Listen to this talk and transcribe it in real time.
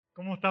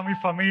¿Cómo está mi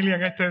familia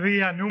en este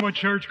día? Pneuma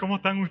Church, ¿cómo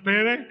están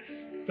ustedes?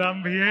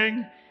 ¿Están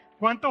bien?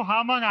 ¿Cuántos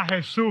aman a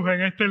Jesús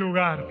en este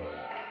lugar?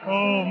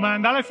 Oh,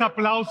 man, dale ese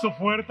aplauso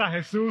fuerte a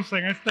Jesús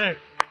en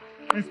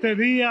este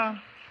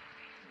día.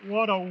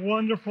 What a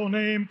wonderful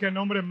name, qué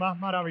nombre más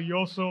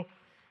maravilloso.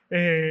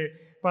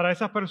 Para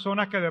esas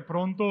personas que de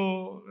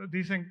pronto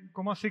dicen,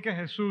 ¿cómo así que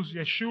Jesús?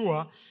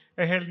 Yeshua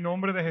es el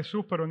nombre de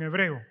Jesús, pero en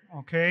hebreo,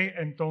 ¿ok?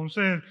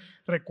 Entonces,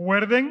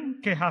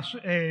 recuerden que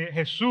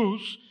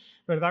Jesús,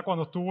 ¿verdad?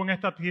 Cuando estuvo en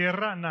esta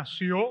tierra,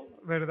 nació,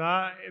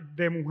 ¿verdad?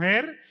 De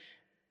mujer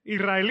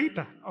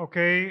israelita, ¿ok?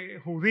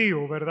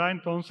 Judío, ¿verdad?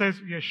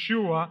 Entonces,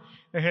 Yeshua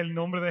es el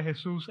nombre de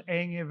Jesús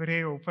en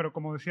hebreo, pero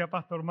como decía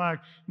Pastor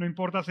Mac, no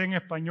importa si en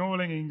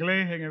español, en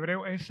inglés, en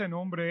hebreo, ese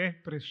nombre es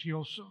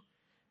precioso.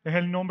 Es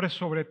el nombre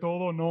sobre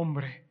todo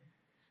nombre,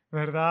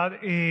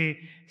 ¿verdad? Y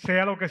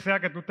sea lo que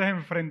sea que tú estés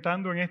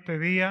enfrentando en este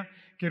día,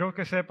 quiero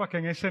que sepas que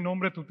en ese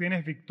nombre tú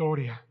tienes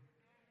victoria.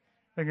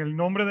 En el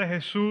nombre de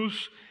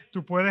Jesús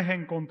tú puedes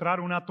encontrar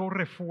una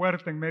torre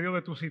fuerte en medio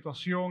de tu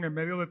situación, en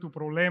medio de tu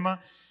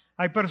problema.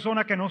 Hay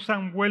personas que no se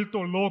han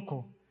vuelto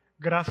locos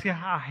gracias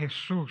a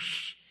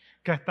Jesús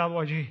que ha estado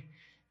allí.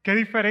 Qué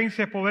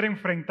diferencia es poder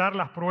enfrentar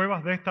las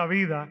pruebas de esta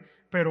vida,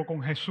 pero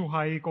con Jesús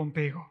ahí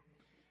contigo.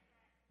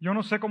 Yo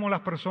no sé cómo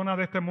las personas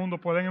de este mundo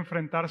pueden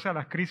enfrentarse a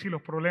las crisis y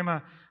los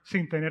problemas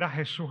sin tener a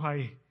Jesús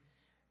ahí.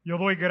 Yo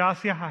doy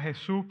gracias a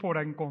Jesús por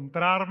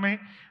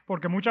encontrarme,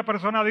 porque muchas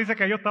personas dicen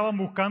que ellos estaban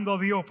buscando a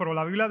Dios, pero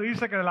la Biblia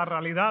dice que la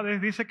realidad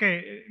dice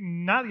que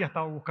nadie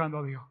estaba buscando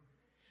a Dios.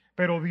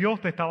 Pero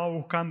Dios te estaba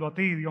buscando a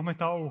ti, Dios me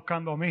estaba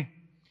buscando a mí.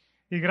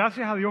 Y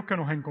gracias a Dios que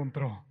nos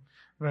encontró,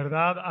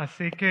 ¿verdad?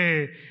 Así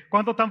que,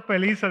 ¿cuántos están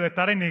felices de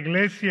estar en la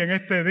iglesia en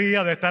este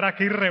día, de estar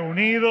aquí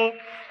reunidos?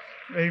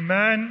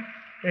 Amén.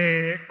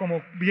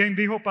 Como bien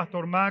dijo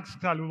Pastor Max,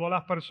 saludó a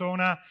las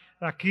personas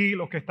aquí,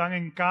 los que están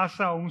en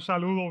casa, un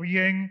saludo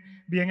bien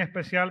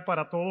especial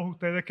para todos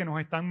ustedes que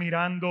nos están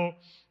mirando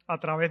a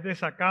través de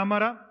esa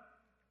cámara.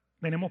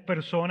 Tenemos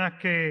personas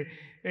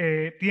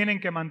que tienen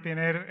que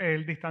mantener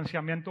el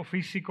distanciamiento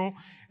físico.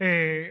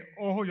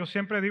 Ojo, yo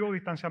siempre digo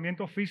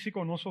distanciamiento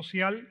físico, no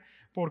social,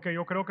 porque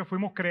yo creo que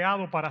fuimos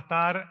creados para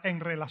estar en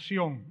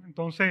relación.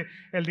 Entonces,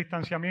 el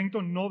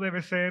distanciamiento no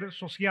debe ser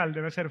social,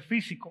 debe ser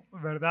físico,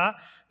 ¿verdad?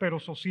 Pero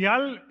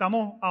social,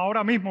 estamos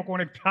ahora mismo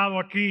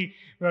conectados aquí,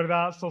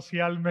 ¿verdad?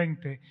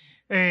 Socialmente.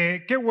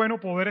 Qué bueno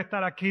poder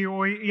estar aquí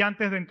hoy. Y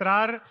antes de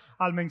entrar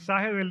al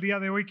mensaje del día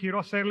de hoy, quiero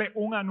hacerle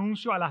un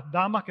anuncio a las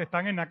damas que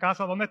están en la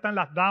casa. ¿Dónde están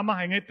las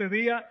damas en este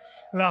día?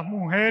 Las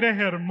mujeres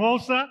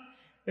hermosas.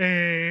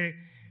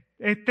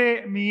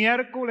 Este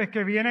miércoles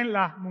que vienen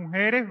las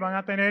mujeres van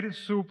a tener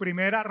su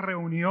primera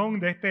reunión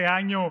de este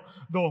año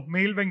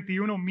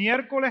 2021,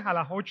 miércoles a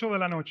las 8 de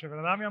la noche,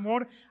 ¿verdad, mi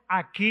amor?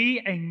 Aquí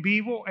en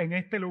vivo en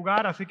este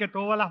lugar, así que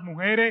todas las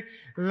mujeres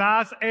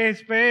las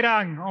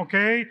esperan, ¿ok?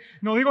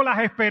 No digo las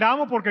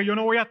esperamos porque yo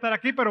no voy a estar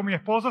aquí, pero mi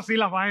esposa sí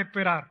las va a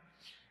esperar.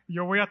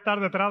 Yo voy a estar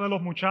detrás de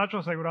los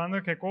muchachos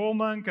asegurando que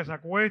coman, que se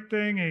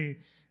acuesten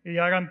y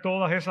hagan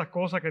todas esas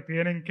cosas que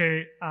tienen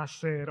que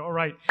hacer. All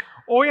right.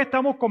 Hoy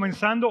estamos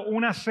comenzando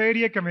una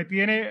serie que me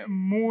tiene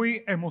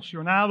muy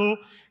emocionado,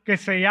 que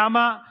se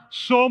llama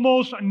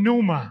Somos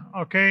Pneuma,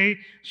 ¿ok?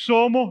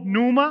 Somos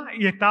Pneuma,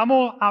 y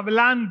estamos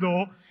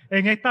hablando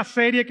en esta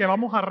serie que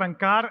vamos a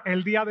arrancar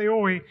el día de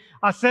hoy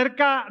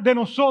acerca de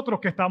nosotros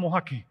que estamos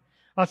aquí,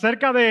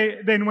 acerca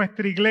de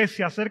nuestra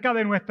iglesia, acerca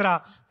de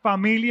nuestra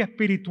familia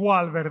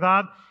espiritual,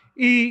 ¿verdad?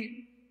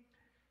 Y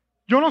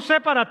yo no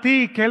sé para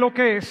ti qué es lo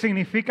que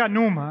significa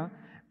Pneuma,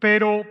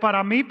 pero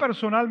para mí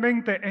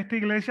personalmente esta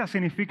iglesia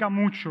significa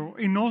mucho,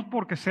 y no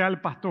porque sea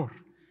el pastor,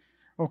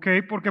 ¿ok?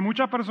 Porque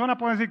muchas personas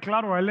pueden decir,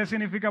 claro, a él le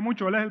significa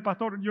mucho, él es el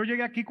pastor. Yo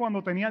llegué aquí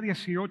cuando tenía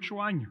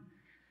 18 años,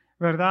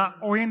 ¿verdad?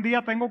 Hoy en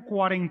día tengo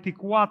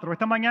 44.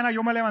 Esta mañana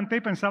yo me levanté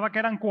y pensaba que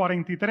eran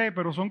 43,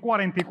 pero son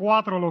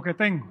 44 lo que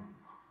tengo.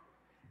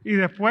 Y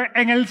después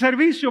en el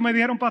servicio me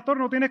dijeron, pastor,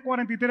 no tienes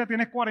 43,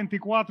 tienes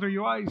 44. Y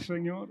yo, ay,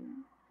 Señor.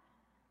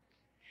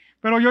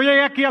 Pero yo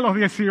llegué aquí a los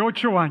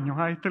 18 años,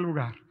 a este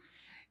lugar.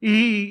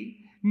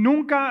 Y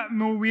nunca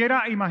me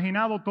hubiera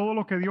imaginado todo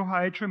lo que Dios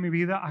ha hecho en mi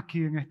vida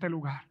aquí en este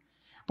lugar.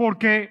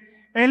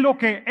 Porque es lo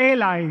que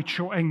Él ha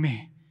hecho en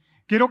mí.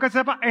 Quiero que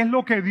sepa, es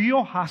lo que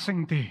Dios hace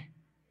en ti.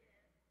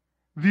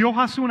 Dios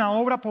hace una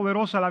obra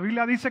poderosa. La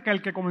Biblia dice que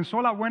el que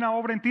comenzó la buena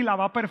obra en ti la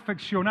va a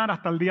perfeccionar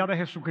hasta el día de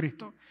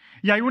Jesucristo.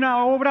 Y hay una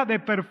obra de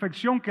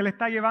perfección que Él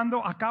está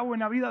llevando a cabo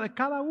en la vida de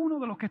cada uno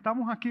de los que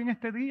estamos aquí en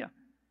este día.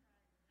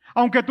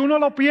 Aunque tú no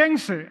lo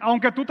pienses,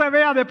 aunque tú te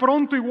veas de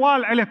pronto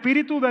igual, el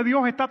Espíritu de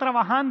Dios está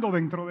trabajando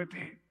dentro de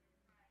ti.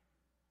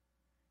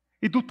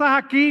 Y tú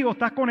estás aquí o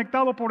estás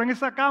conectado por en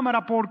esa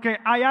cámara porque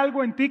hay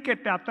algo en ti que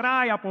te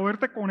atrae a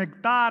poderte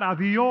conectar a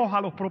Dios, a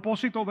los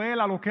propósitos de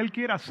Él, a lo que Él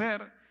quiere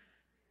hacer.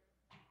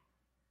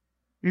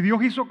 Y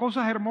Dios hizo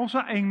cosas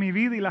hermosas en mi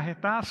vida y las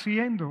está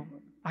haciendo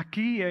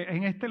aquí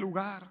en este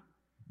lugar.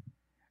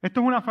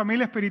 Esto es una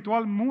familia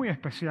espiritual muy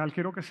especial,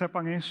 quiero que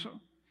sepan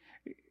eso.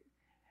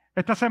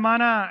 Esta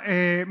semana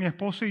mi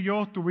esposo y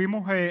yo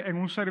estuvimos en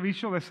un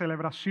servicio de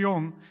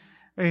celebración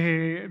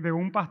de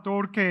un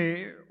pastor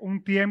que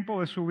un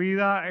tiempo de su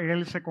vida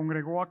él se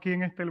congregó aquí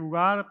en este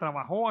lugar,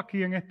 trabajó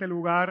aquí en este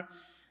lugar.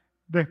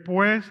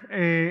 Después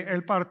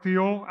él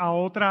partió a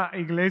otra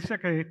iglesia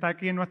que está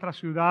aquí en nuestra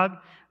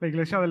ciudad, la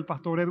iglesia del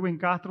pastor Edwin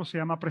Castro, se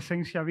llama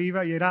Presencia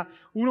Viva, y era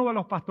uno de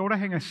los pastores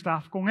en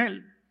staff con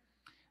él,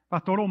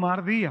 Pastor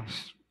Omar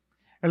Díaz.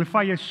 Él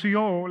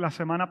falleció la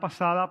semana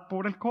pasada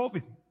por el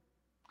COVID.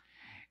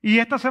 Y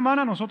esta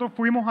semana nosotros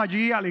fuimos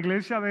allí a la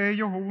iglesia de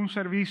ellos, hubo un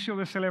servicio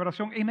de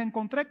celebración y me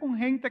encontré con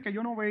gente que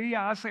yo no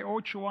veía hace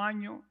 8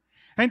 años,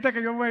 gente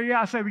que yo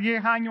veía hace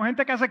 10 años,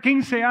 gente que hace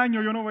 15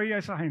 años yo no veía a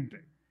esa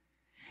gente.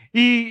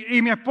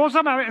 Y mi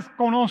esposa me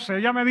conoce,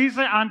 ella me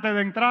dice, antes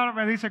de entrar,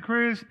 me dice,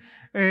 Chris,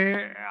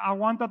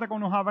 aguántate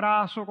con los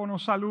abrazos, con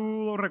los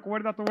saludos,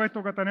 recuerda todo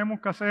esto que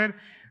tenemos que hacer.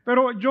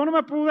 Pero yo no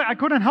me pude, I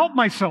couldn't help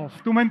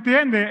myself, ¿tú me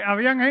entiendes?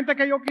 Habían gente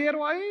que yo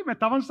quiero ahí, me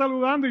estaban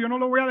saludando y yo no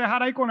lo voy a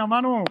dejar ahí con la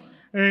mano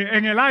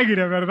en el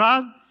aire,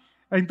 ¿verdad?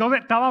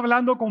 Entonces estaba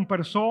hablando con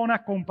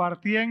personas,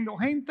 compartiendo,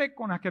 gente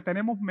con las que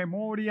tenemos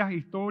memorias,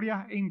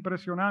 historias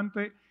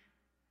impresionantes.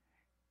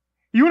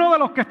 Y uno de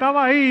los que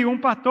estaba ahí, un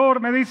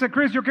pastor, me dice,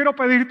 Chris, yo quiero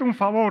pedirte un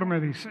favor,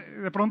 me dice.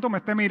 De pronto me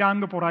esté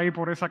mirando por ahí,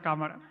 por esa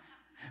cámara.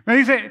 Me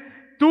dice,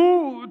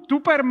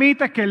 tú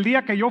permites que el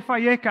día que yo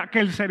fallezca, que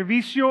el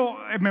servicio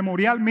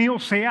memorial mío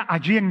sea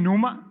allí en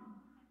Pneuma.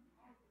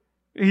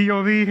 Y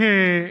yo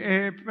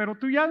dije, pero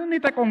tú ya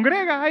ni te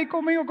congregas ahí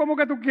conmigo, ¿cómo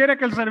que tú quieres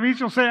que el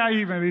servicio sea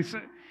ahí? Me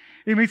dice.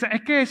 Y me dice,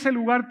 es que ese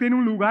lugar tiene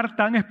un lugar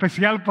tan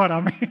especial para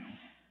mí.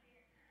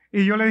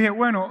 Y yo le dije,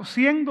 bueno,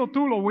 siendo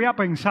tú lo voy a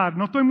pensar.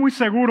 No estoy muy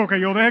seguro que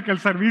yo deje que el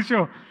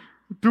servicio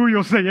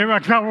tuyo se lleve a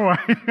cabo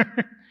ahí.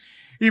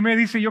 Y me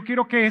dice, yo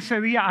quiero que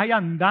ese día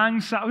hayan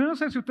danzas. Yo no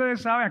sé si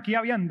ustedes saben, aquí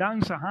habían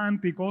danzas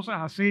antes y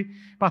cosas así.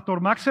 Pastor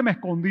Max se me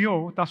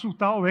escondió, está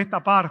asustado de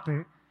esta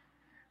parte.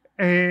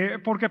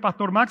 Porque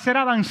Pastor Max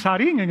era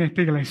danzarín en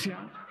esta iglesia.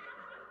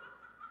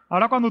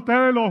 Ahora cuando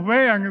ustedes los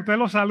vean, ustedes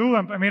los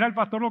saludan, mira el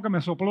pastor lo que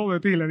me sopló de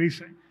ti, le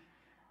dice.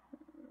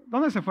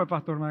 ¿Dónde se fue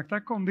Pastor Max? Está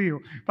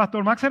escondido.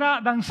 Pastor Max era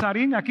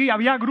danzarín aquí.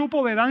 Había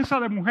grupo de danza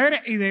de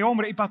mujeres y de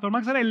hombres. Y Pastor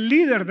Max era el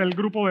líder del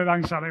grupo de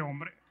danza de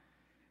hombres.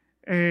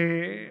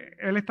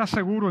 Él está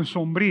seguro en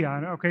sombría,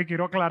 ¿no? Okay,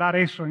 quiero aclarar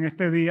eso en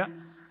este día,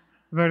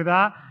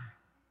 ¿verdad?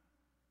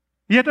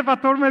 Y este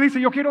pastor me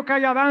dice, yo quiero que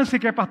haya danza y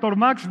que Pastor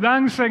Max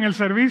dance en el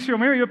servicio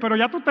mío. Y yo, pero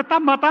ya tú te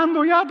estás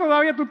matando ya,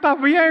 todavía tú estás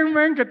bien,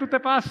 ven, ¿qué tú te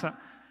pasa?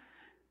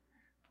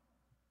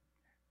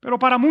 Pero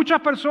para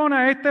muchas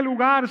personas este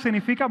lugar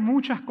significa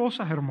muchas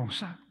cosas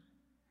hermosas.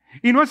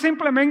 Y no es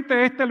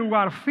simplemente este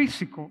lugar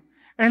físico,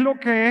 es lo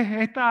que es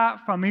esta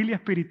familia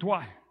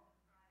espiritual.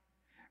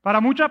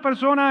 Para muchas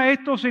personas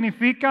esto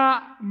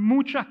significa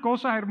muchas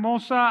cosas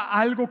hermosas,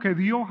 algo que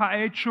Dios ha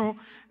hecho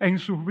en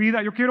sus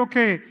vidas. Yo quiero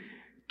que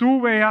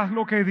tú veas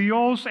lo que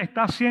Dios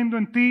está haciendo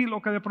en ti,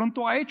 lo que de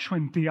pronto ha hecho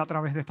en ti a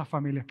través de esta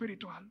familia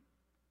espiritual.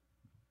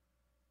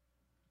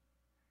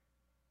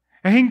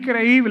 Es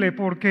increíble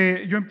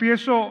porque yo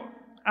empiezo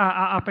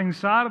a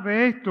pensar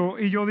de esto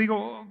y yo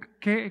digo,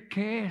 ¿qué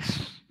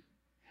es?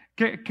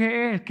 ¿Qué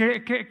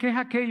es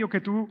aquello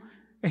que tú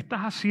estás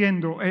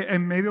haciendo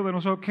en medio de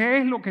nosotros? ¿Qué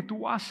es lo que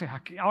tú haces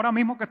aquí? Ahora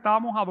mismo que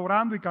estábamos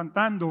adorando y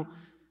cantando,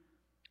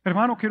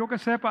 hermano, quiero que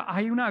sepa,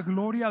 hay una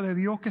gloria de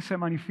Dios que se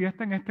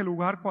manifiesta en este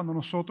lugar cuando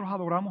nosotros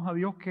adoramos a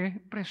Dios que es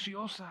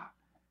preciosa.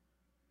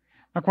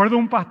 Me acuerdo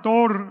de un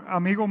pastor,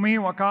 amigo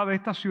mío acá de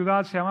esta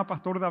ciudad, se llama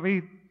Pastor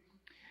David.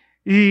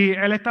 Y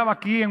él estaba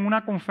aquí en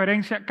una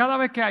conferencia. Cada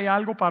vez que hay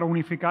algo para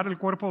unificar el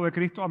cuerpo de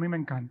Cristo, a mí me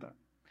encanta.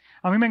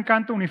 A mí me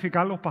encanta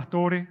unificar los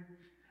pastores.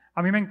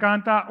 A mí me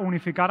encanta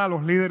unificar a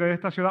los líderes de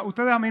esta ciudad.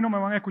 Ustedes a mí no me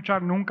van a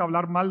escuchar nunca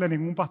hablar mal de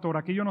ningún pastor.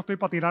 Aquí yo no estoy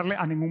para tirarle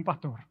a ningún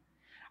pastor.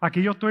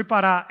 Aquí yo estoy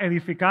para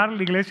edificar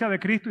la iglesia de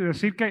Cristo y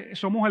decir que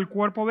somos el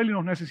cuerpo de Él y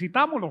nos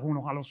necesitamos los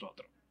unos a los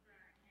otros.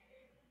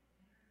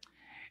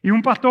 Y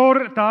un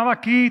pastor estaba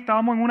aquí,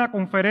 estábamos en una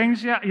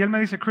conferencia y él me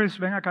dice, Chris,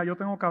 ven acá, yo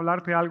tengo que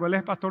hablarte algo. Él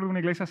es pastor de una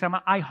iglesia que se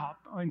llama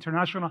IHOP,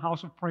 International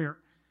House of Prayer.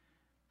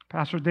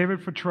 Pastor David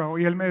Futrell.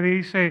 Y él me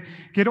dice,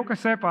 quiero que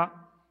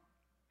sepa,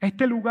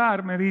 este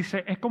lugar, me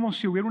dice, es como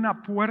si hubiera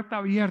una puerta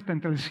abierta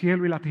entre el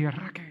cielo y la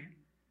tierra.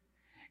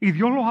 Y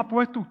Dios los ha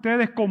puesto a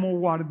ustedes como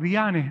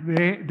guardianes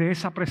de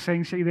esa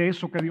presencia y de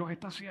eso que Dios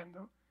está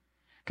haciendo.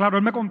 Claro,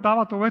 él me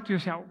contaba todo esto y yo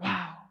decía,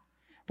 wow.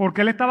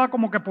 Porque él estaba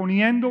como que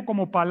poniendo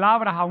como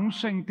palabras a un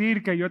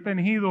sentir que yo he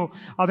tenido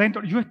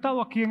adentro. Yo he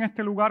estado aquí en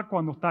este lugar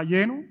cuando está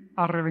lleno,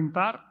 a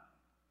reventar.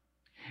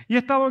 Y he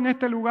estado en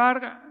este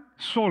lugar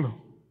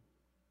solo.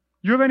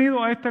 Yo he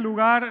venido a este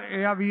lugar,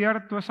 he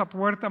abierto esa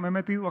puerta, me he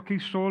metido aquí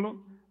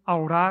solo a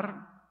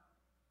orar,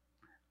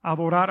 a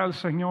adorar al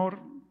Señor.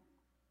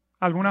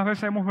 Algunas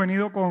veces hemos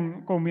venido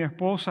con mi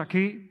esposa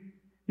aquí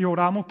y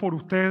oramos por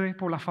ustedes,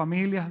 por las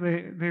familias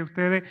de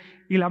ustedes.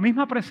 Y la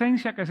misma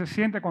presencia que se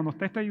siente cuando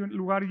está este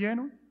lugar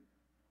lleno,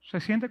 se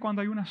siente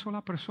cuando hay una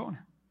sola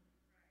persona.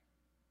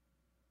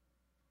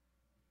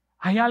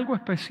 Hay algo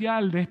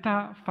especial de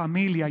esta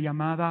familia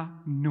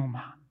llamada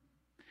Pneuma.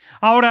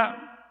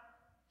 Ahora,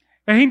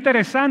 es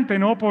interesante,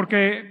 ¿no?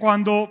 Porque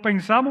cuando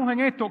pensamos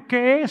en esto,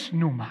 ¿qué es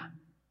Pneuma?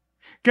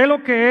 ¿Qué es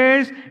lo que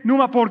es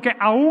Pneuma? Porque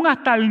aún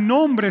hasta el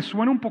nombre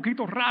suena un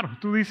poquito raro.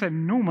 Tú dices,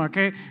 Pneuma,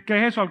 ¿qué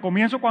es eso? Al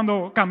comienzo,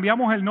 cuando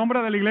cambiamos el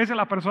nombre de la iglesia,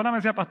 la persona me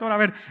decía, pastor, a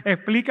ver,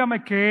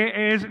 explícame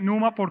qué es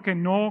Pneuma porque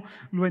no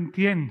lo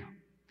entiendo.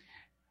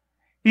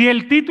 Y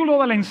el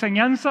título de la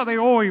enseñanza de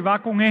hoy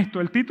va con esto.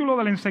 El título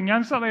de la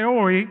enseñanza de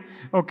hoy,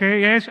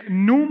 es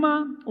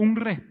Pneuma, un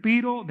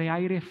respiro de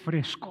aire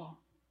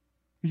fresco.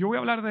 Y yo voy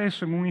a hablar de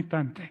eso en un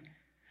instante.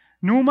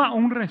 Pneuma,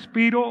 un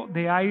respiro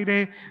de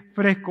aire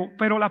fresco.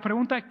 Pero la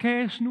pregunta es,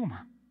 ¿qué es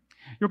Pneuma?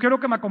 Yo quiero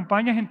que me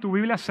acompañes en tu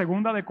Biblia,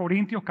 2 de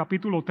Corintios,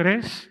 capítulo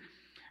 3,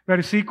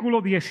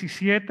 versículos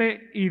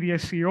 17 y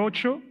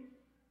 18.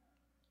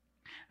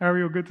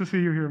 Ariel, good to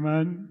see you here,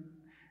 man.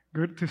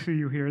 Good to see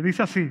you here.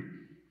 Dice así: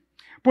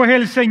 pues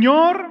el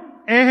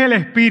Señor es el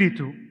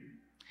Espíritu,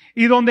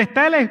 y donde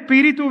está el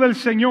Espíritu del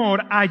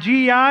Señor,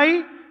 allí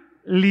hay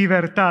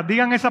libertad.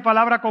 Digan esa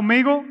palabra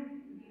conmigo.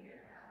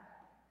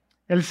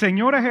 El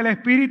Señor es el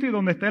Espíritu y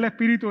donde está el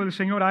Espíritu del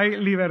Señor hay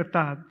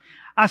libertad.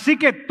 Así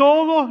que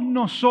todos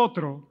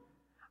nosotros,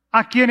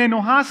 a quienes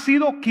nos ha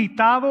sido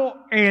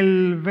quitado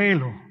el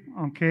velo,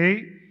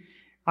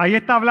 ahí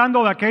está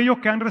hablando de aquellos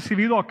que han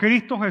recibido a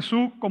Cristo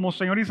Jesús como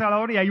Señor y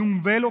Salvador y hay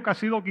un velo que ha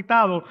sido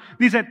quitado.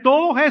 Dice,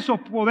 todos esos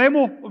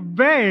podemos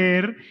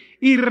ver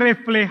y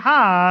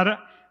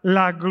reflejar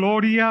la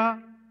gloria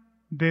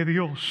de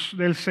Dios,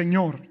 del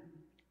Señor.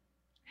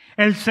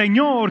 El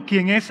Señor,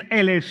 quien es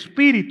el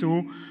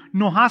Espíritu,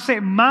 nos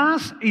hace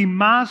más y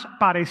más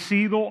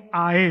parecido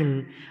a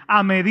Él,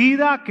 a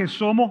medida que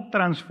somos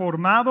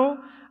transformados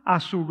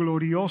a su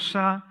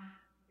gloriosa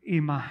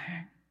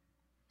imagen.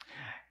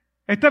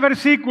 Este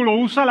versículo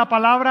usa la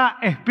palabra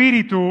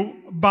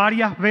Espíritu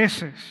varias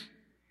veces.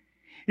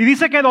 Y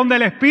dice que donde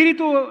el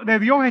Espíritu de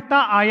Dios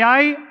está, ahí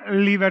hay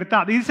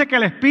libertad. Y dice que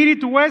el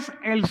Espíritu es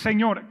el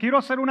Señor. Quiero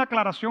hacer una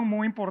aclaración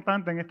muy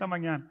importante en esta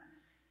mañana.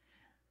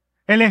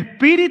 El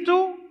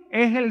Espíritu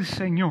es el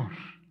Señor.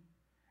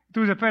 Tú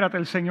dices, espérate,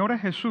 el Señor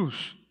es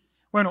Jesús.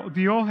 Bueno,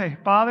 Dios es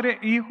Padre,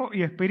 Hijo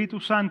y Espíritu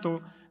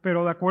Santo,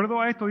 pero de acuerdo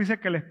a esto dice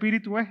que el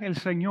Espíritu es el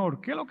Señor.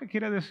 ¿Qué es lo que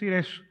quiere decir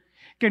eso?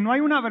 Que no hay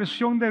una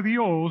versión de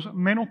Dios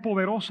menos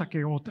poderosa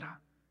que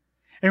otra.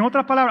 En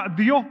otras palabras,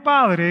 Dios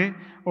Padre,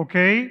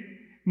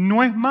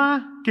 no es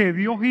más que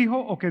Dios Hijo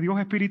o que Dios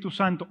Espíritu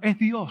Santo. Es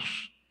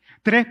Dios.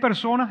 3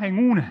 personas en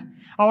una.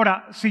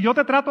 Ahora, si yo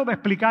te trato de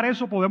explicar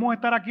eso, podemos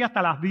estar aquí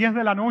hasta las 10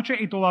 de la noche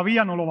y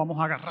todavía no lo vamos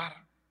a agarrar.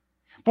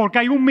 Porque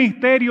hay un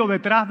misterio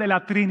detrás de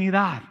la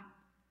Trinidad.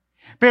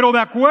 Pero de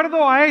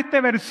acuerdo a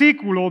este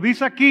versículo,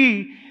 dice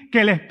aquí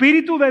que el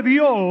Espíritu de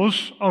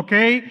Dios,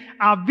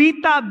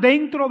 habita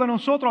dentro de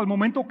nosotros al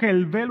momento que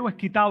el velo es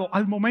quitado,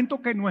 al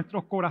momento que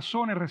nuestros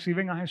corazones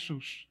reciben a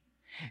Jesús.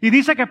 Y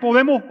dice que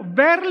podemos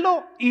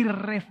verlo y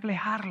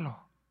reflejarlo.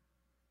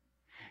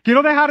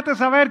 Quiero dejarte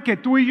saber que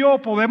tú y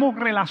yo podemos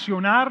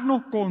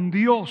relacionarnos con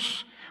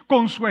Dios,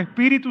 con su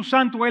Espíritu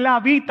Santo. Él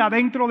habita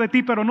dentro de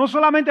ti, pero no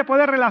solamente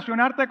puedes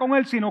relacionarte con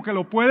Él, sino que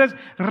lo puedes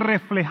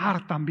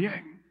reflejar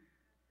también.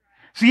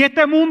 Si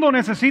este mundo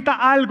necesita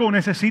algo,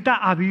 necesita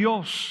a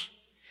Dios.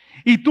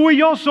 Y tú y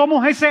yo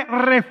somos ese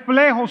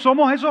reflejo,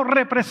 somos esos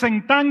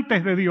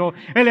representantes de Dios.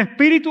 El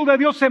Espíritu de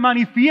Dios se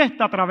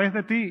manifiesta a través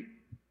de ti.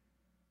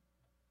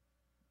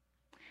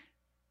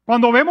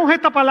 Cuando vemos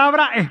esta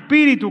palabra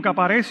Espíritu que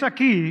aparece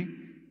aquí,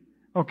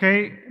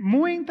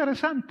 muy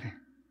interesante.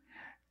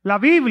 La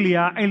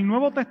Biblia, el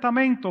Nuevo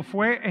Testamento,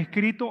 fue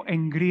escrito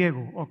en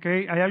griego,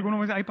 Hay algunos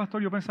que dicen, ay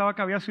pastor, yo pensaba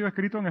que había sido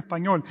escrito en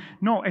español.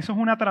 No, eso es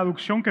una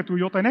traducción que tú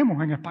y yo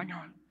tenemos en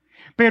español.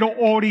 Pero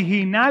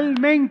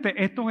originalmente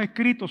estos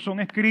escritos son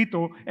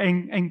escritos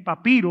en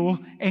papiros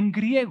en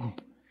griego.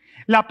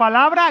 La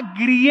palabra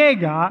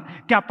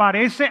griega que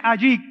aparece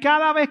allí,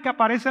 cada vez que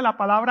aparece la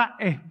palabra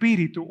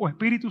Espíritu o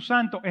Espíritu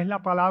Santo, es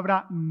la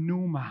palabra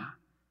Pneuma.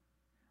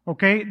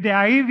 De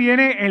ahí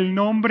viene el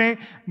nombre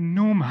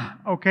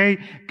Pneuma,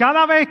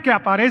 Cada vez que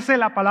aparece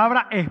la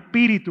palabra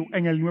Espíritu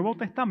en el Nuevo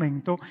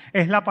Testamento,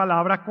 es la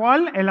palabra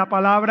 ¿cuál? Es la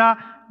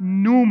palabra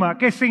Pneuma,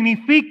 que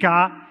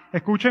significa,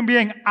 escuchen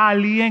bien,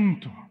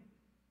 aliento.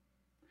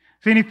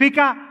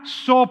 Significa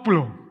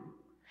soplo.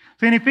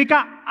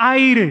 Significa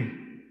aire.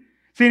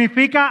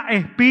 Significa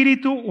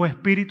Espíritu o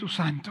Espíritu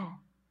Santo.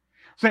 O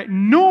sea,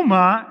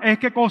 Pneuma es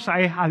 ¿qué cosa?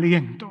 Es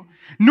aliento.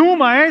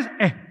 Pneuma es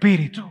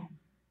Espíritu.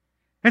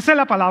 Esa es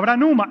la palabra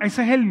Pneuma,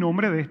 ese es el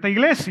nombre de esta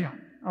iglesia.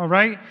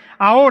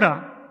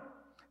 Ahora,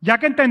 ya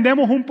que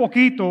entendemos un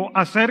poquito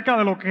acerca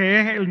de lo que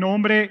es el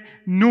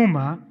nombre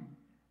Pneuma,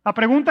 la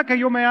pregunta que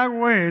yo me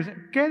hago es,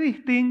 ¿qué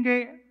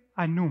distingue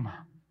a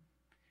Pneuma?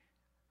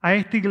 A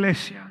esta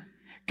iglesia.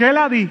 ¿Qué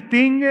la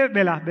distingue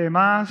de las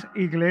demás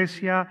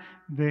iglesias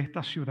de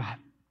esta ciudad?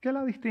 ¿Qué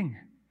la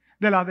distingue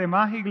de las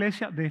demás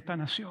iglesias de esta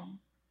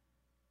nación?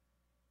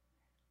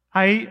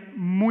 Hay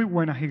muy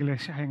buenas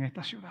iglesias en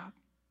esta ciudad.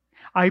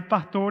 Hay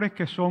pastores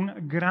que son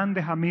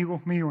grandes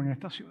amigos míos en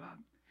esta ciudad.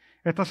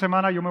 Esta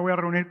semana yo me voy a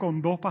reunir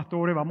con 2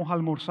 pastores, vamos a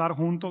almorzar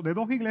juntos, de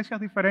 2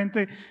 iglesias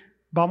diferentes,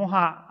 Vamos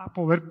a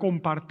poder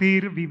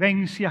compartir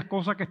vivencias,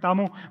 cosas que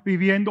estamos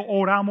viviendo,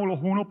 oramos los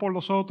unos por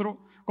los otros.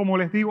 Como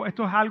les digo,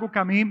 esto es algo que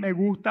a mí me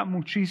gusta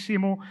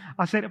muchísimo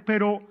hacer,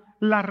 pero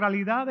la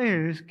realidad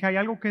es que hay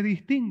algo que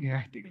distingue a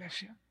esta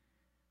iglesia.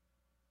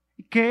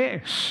 ¿Qué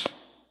es?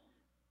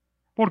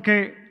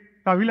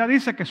 Porque la Biblia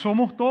dice que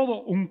somos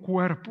todos un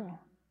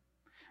cuerpo,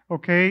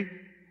 ¿ok?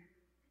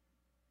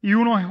 Y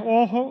uno es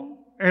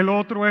ojo, el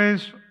otro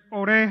es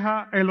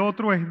oreja, el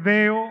otro es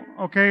dedo,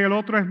 ¿ok? El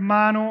otro es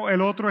mano,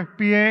 el otro es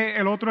pie,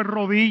 el otro es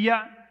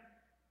rodilla.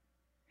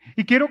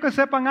 Y quiero que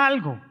sepan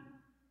algo.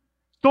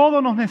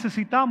 Todos nos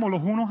necesitamos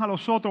los unos a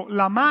los otros.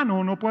 La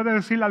mano no puede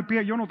decirle al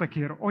pie, yo no te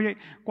quiero. Oye,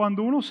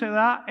 cuando uno se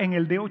da en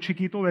el dedo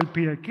chiquito del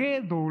pie,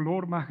 qué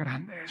dolor más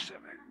grande ese.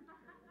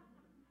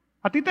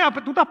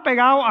 ¿Tú te has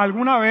pegado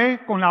alguna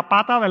vez con la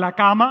pata de la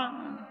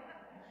cama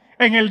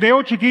en el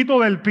dedo chiquito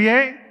del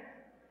pie?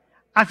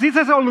 Así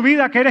se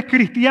olvida que eres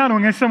cristiano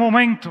en ese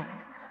momento.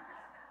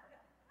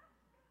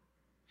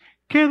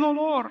 ¡Qué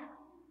dolor!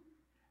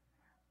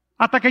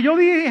 Hasta que yo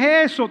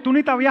dije eso, tú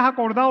ni te habías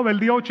acordado del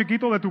dedo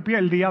chiquito de tu pie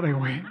el día de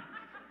hoy.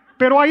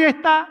 Pero ahí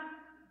está.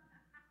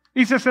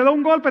 Y si se da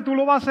un golpe, tú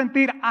lo vas a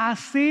sentir.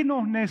 Así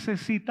nos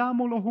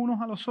necesitamos los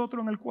unos a los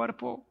otros en el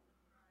cuerpo.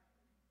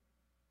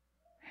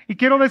 Y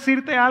quiero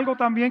decirte algo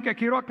también que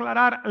quiero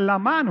aclarar. La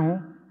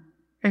mano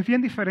es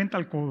bien diferente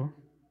al codo.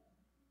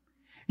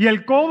 Y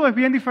el codo es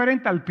bien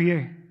diferente al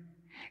pie.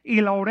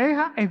 Y la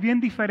oreja es bien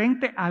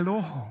diferente al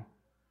ojo.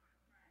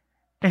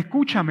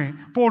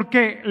 Escúchame,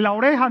 porque la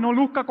oreja no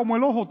luzca como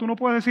el ojo. Tú no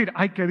puedes decir,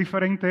 ay, qué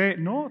diferente es.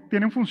 No,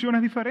 tienen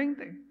funciones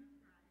diferentes.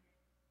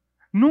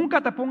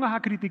 Nunca te pongas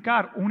a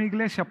criticar una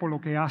iglesia por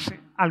lo que hace.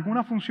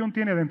 Alguna función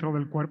tiene dentro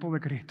del cuerpo de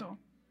Cristo.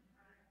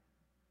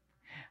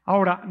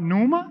 Ahora,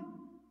 Pneuma,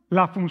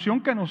 la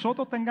función que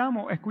nosotros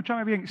tengamos,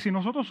 escúchame bien, si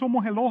nosotros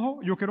somos el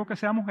ojo, yo quiero que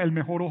seamos el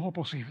mejor ojo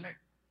posible.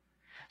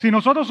 Si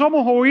nosotros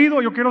somos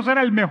oído, yo quiero ser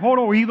el mejor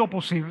oído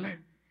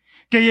posible.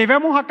 Que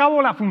llevemos a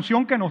cabo la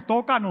función que nos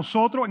toca a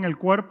nosotros en el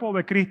cuerpo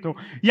de Cristo.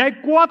 Y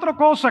hay 4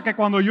 cosas que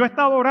cuando yo he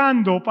estado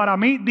orando, para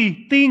mí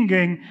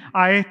distinguen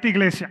a esta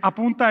iglesia.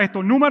 Apunta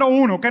esto. Número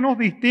 1, ¿qué nos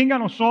distingue a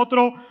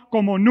nosotros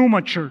como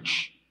Pneuma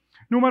Church?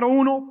 Número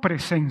 1,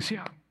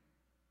 presencia.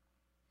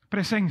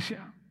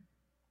 Presencia.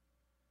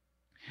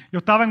 Yo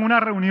estaba en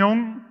una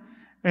reunión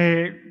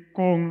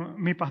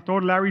con mi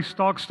pastor Larry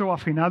Stockstill a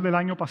final del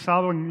año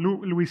pasado en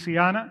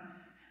Luisiana,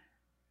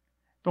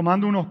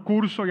 tomando unos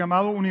cursos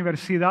llamados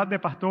Universidad de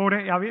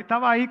Pastores.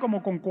 Estaba ahí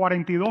como con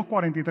 42,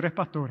 43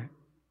 pastores.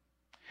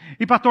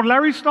 Y pastor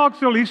Larry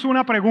Stockstill hizo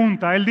una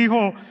pregunta. Él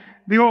dijo,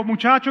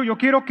 muchachos, yo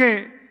quiero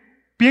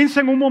que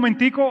piensen un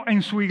momentico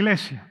en su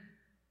iglesia.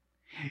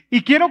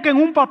 Y quiero que en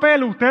un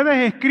papel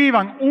ustedes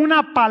escriban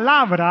una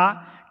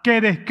palabra que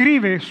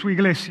describe su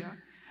iglesia.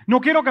 No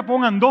quiero que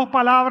pongan 2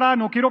 palabras,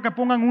 no quiero que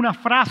pongan una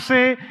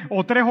frase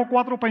o 3 o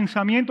 4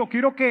 pensamientos.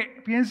 Quiero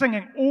que piensen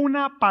en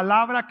una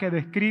palabra que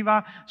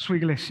describa su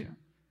iglesia.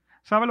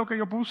 ¿Sabe lo que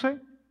yo puse?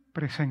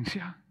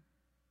 Presencia.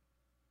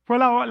 Fue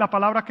la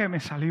palabra que me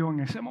salió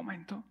en ese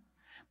momento.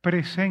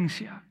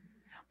 Presencia.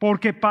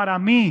 Porque para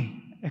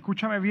mí,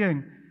 escúchame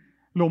bien,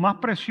 lo más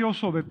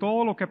precioso de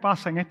todo lo que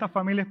pasa en esta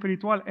familia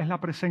espiritual es la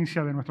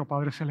presencia de nuestro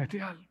Padre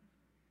Celestial.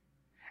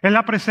 Es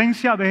la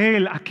presencia de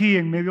Él aquí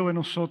en medio de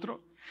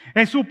nosotros.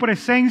 Es su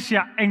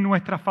presencia en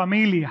nuestra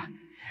familia.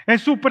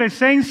 Es su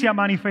presencia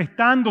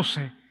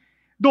manifestándose.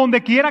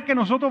 Donde quiera que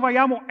nosotros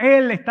vayamos,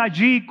 Él está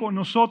allí con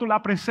nosotros,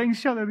 la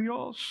presencia de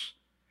Dios.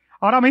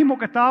 Ahora mismo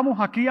que estábamos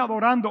aquí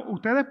adorando,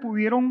 ¿ustedes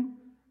pudieron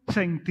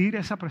sentir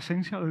esa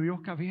presencia de Dios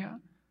que había?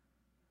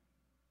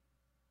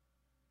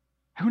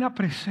 Es una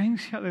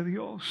presencia de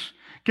Dios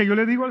que yo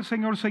le digo al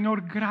Señor,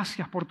 Señor,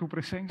 gracias por tu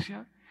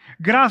presencia.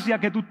 Gracias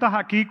que tú estás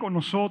aquí con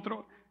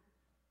nosotros.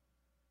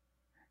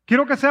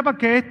 Quiero que sepan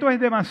que esto es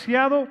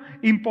demasiado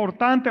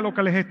importante lo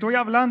que les estoy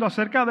hablando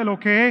acerca de lo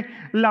que es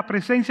la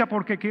presencia,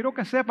 porque quiero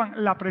que sepan,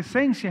 la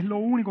presencia es lo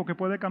único que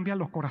puede cambiar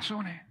los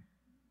corazones.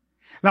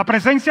 La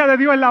presencia de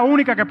Dios es la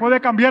única que puede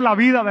cambiar la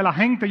vida de la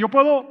gente. Yo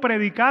puedo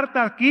predicarte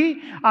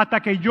aquí hasta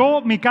que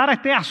mi cara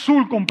esté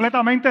azul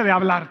completamente de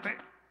hablarte.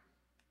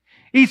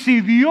 Y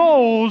si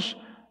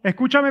Dios,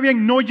 escúchame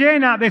bien, no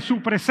llena de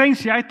su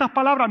presencia, estas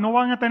palabras no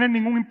van a tener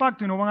ningún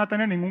impacto y no van a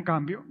tener ningún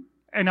cambio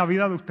en la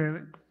vida de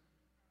ustedes.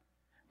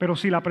 Pero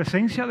si la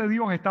presencia de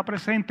Dios está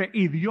presente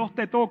y Dios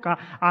te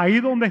toca, ahí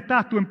donde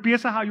estás, tú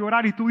empiezas a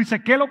llorar y tú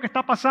dices, ¿qué es lo que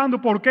está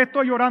pasando? ¿Por qué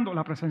estoy llorando?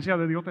 La presencia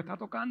de Dios te está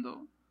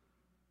tocando.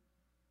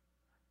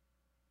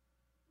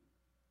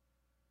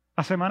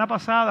 La semana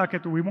pasada que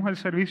tuvimos el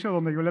servicio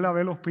donde yo le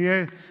lavé los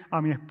pies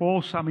a mi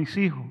esposa, a mis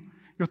hijos,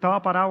 yo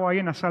estaba parado ahí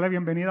en la sala de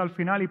bienvenida al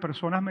final y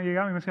personas me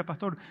llegaban y me decían,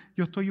 pastor,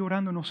 yo estoy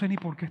llorando, no sé ni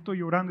por qué estoy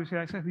llorando. Y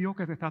decía, ese es Dios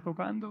que te está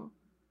tocando.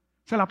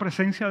 Esa es la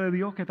presencia de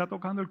Dios que está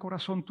tocando el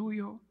corazón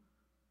tuyo.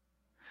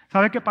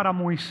 ¿Sabe que para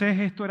Moisés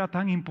esto era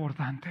tan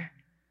importante?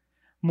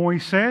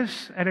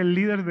 Moisés era el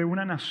líder de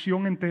una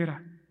nación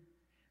entera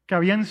que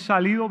habían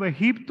salido de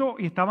Egipto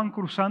y estaban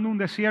cruzando un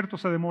desierto.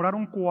 Se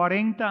demoraron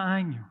 40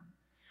 años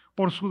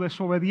por su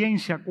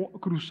desobediencia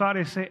cruzar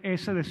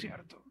ese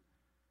desierto.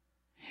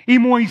 Y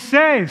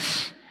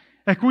Moisés,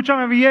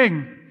 escúchame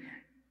bien,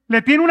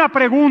 le tiene una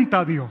pregunta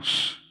a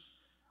Dios.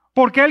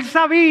 Porque él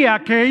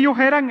sabía que ellos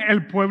eran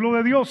el pueblo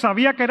de Dios,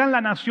 sabía que eran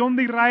la nación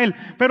de Israel.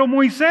 Pero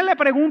Moisés le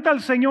pregunta al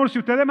Señor, si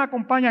ustedes me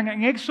acompañan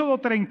en Éxodo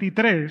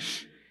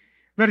 33,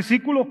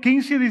 versículos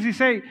 15 y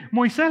 16,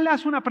 Moisés le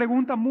hace una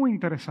pregunta muy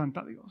interesante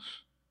a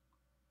Dios.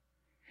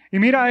 Y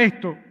mira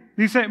esto,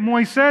 dice,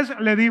 Moisés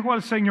le dijo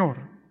al Señor,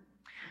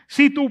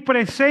 si tu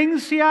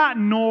presencia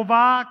no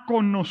va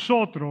con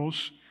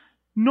nosotros,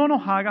 no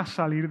nos hagas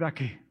salir de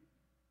aquí.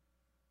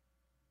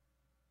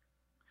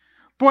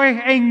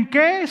 Pues ¿en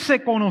qué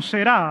se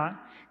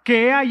conocerá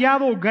que he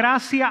hallado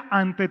gracia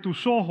ante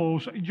tus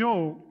ojos,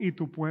 yo y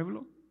tu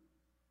pueblo?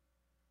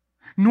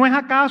 ¿No es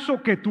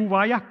acaso que tú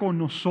vayas con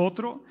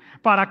nosotros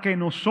para que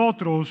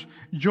nosotros,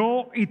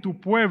 yo y tu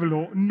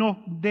pueblo, nos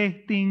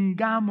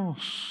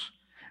distingamos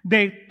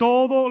de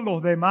todos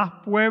los demás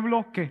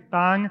pueblos que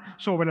están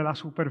sobre la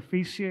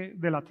superficie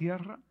de la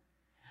tierra?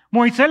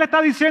 Moisés le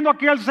está diciendo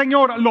aquí al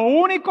Señor, lo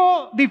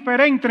único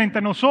diferente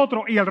entre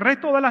nosotros y el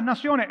resto de las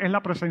naciones es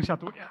la presencia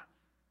tuya.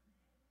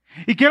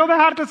 Y quiero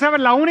dejarte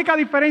saber, la única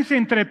diferencia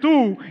entre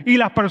tú y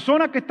las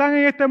personas que están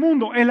en este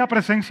mundo es la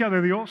presencia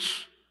de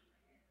Dios.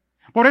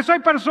 Por eso hay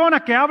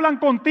personas que hablan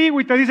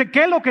contigo y te dicen,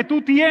 ¿qué es lo que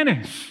tú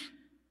tienes?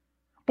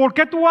 ¿Por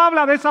qué tú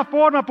hablas de esa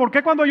forma? ¿Por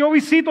qué cuando yo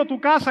visito tu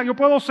casa yo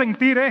puedo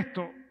sentir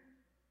esto?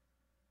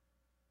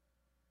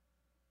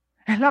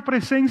 Es la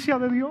presencia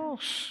de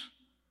Dios.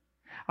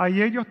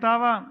 Ayer yo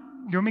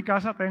en mi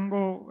casa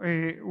tengo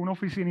una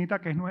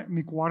oficinita que es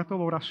mi cuarto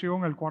de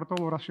oración, el cuarto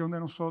de oración de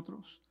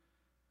nosotros.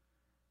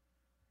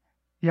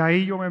 Y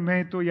ahí yo me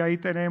meto y ahí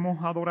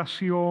tenemos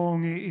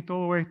adoración y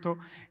todo esto.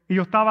 Y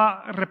yo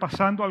estaba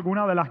repasando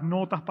algunas de las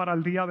notas para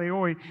el día de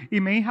hoy. Y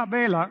mi hija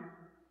Bella,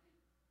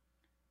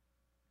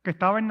 que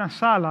estaba en la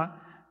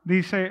sala,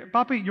 dice,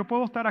 papi, ¿yo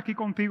puedo estar aquí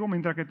contigo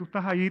mientras que tú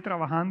estás allí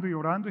trabajando y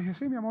orando? Y dije,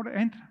 sí, mi amor,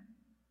 entra.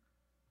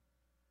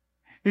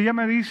 Y ella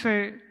me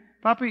dice,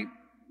 papi,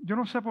 yo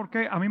no sé por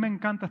qué, a mí me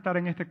encanta estar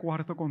en este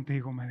cuarto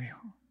contigo, me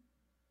dijo.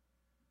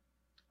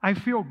 I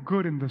feel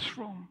good in this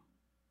room.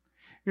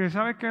 Y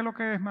 ¿sabe qué es lo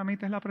que es,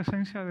 mamita? Es la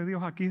presencia de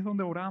Dios. Aquí es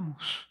donde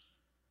oramos.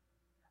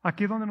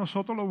 Aquí es donde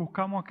nosotros lo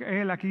buscamos a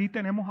Él. Aquí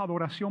tenemos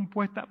adoración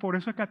puesta. Por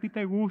eso es que a ti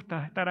te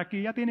gusta estar aquí.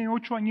 Ella tiene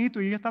 8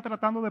 añitos y ella está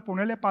tratando de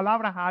ponerle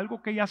palabras a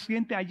algo que ella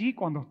siente allí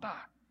cuando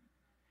está.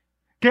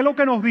 ¿Qué es lo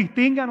que nos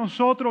distingue a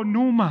nosotros,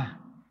 Pneuma,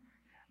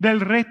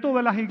 del resto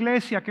de las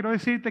iglesias? Quiero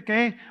decirte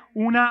que es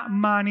una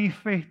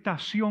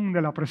manifestación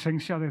de la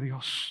presencia de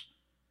Dios.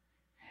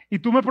 Y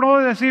tú me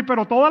puedes decir,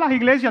 pero todas las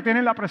iglesias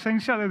tienen la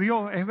presencia de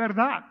Dios. Es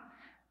verdad.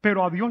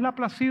 Pero a Dios le ha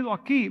placido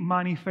aquí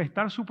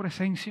manifestar su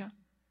presencia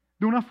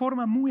de una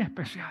forma muy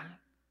especial.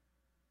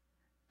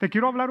 Te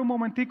quiero hablar un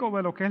momentico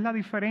de lo que es la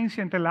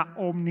diferencia entre la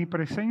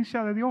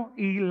omnipresencia de Dios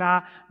y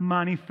la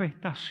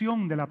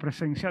manifestación de la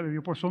presencia de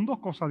Dios, pues son dos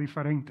cosas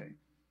diferentes.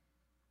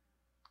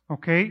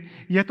 ¿Ok?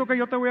 Y esto que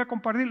yo te voy a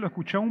compartir, lo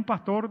escuché a un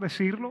pastor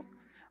decirlo,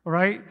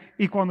 right?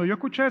 Y cuando yo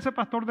escuché a ese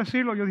pastor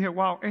decirlo, yo dije,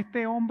 wow,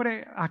 este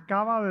hombre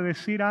acaba de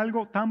decir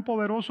algo tan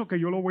poderoso que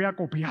yo lo voy a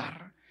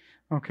copiar.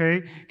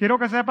 Okay. Quiero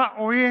que sepa,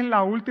 hoy es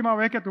la última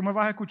vez que tú me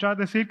vas a escuchar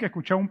decir que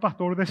escuché a un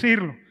pastor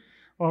decirlo.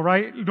 All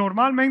right.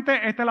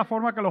 Normalmente esta es la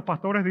forma que los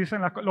pastores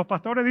dicen. Los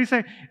pastores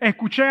dicen,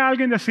 escuché a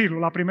alguien decirlo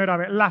la primera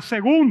vez. La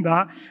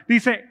segunda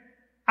dice,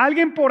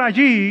 alguien por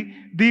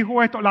allí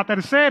dijo esto. La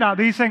tercera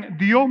dicen,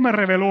 Dios me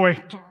reveló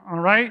esto.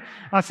 All right.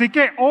 Así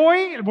que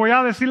hoy voy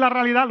a decir la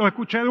realidad. Lo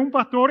escuché de un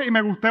pastor y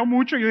me gustó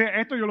mucho y yo dije,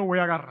 esto yo lo voy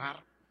a agarrar.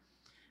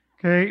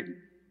 Okay.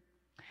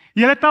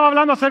 Y él estaba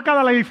hablando acerca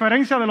de la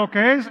diferencia de lo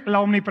que es la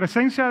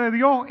omnipresencia de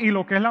Dios y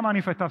lo que es la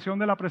manifestación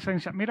de la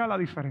presencia. Mira la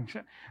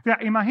diferencia. O sea,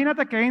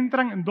 imagínate que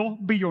entran 2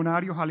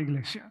 billonarios a la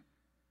iglesia.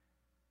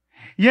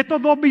 Y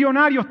estos 2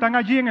 billonarios están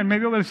allí en el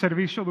medio del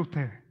servicio de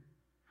ustedes.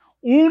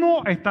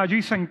 Uno está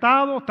allí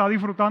sentado, está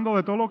disfrutando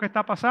de todo lo que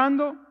está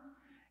pasando.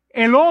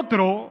 El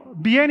otro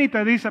viene y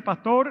te dice,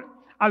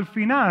 pastor, al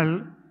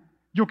final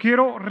yo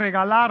quiero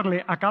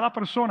regalarle a cada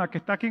persona que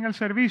está aquí en el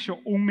servicio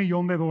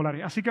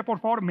 $1,000,000. Así que por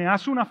favor me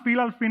hace una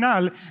fila al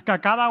final que a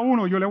cada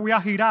uno yo le voy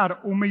a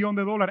girar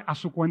 $1,000,000 a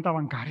su cuenta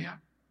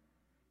bancaria.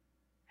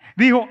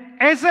 Dijo,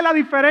 esa es la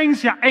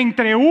diferencia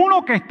entre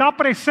uno que está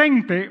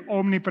presente,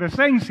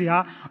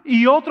 omnipresencia,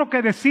 y otro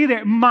que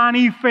decide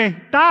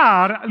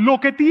manifestar lo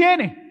que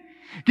tiene.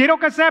 Quiero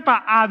que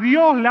sepa, a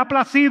Dios le ha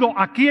placido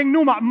aquí en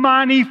Pneuma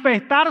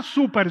manifestar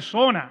su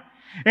persona.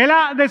 Él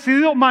ha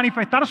decidido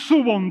manifestar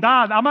su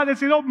bondad, ha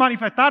decidido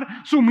manifestar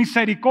su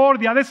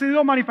misericordia, ha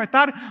decidido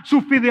manifestar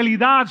su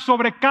fidelidad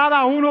sobre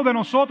cada uno de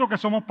nosotros que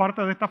somos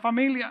parte de esta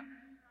familia.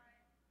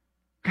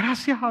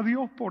 Gracias a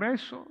Dios por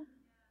eso.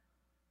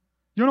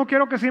 Yo no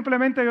quiero que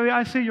simplemente yo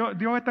diga, sí,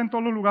 Dios está en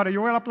todos los lugares.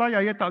 Yo voy a la playa,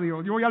 ahí está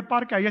Dios. Yo voy al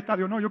parque, ahí está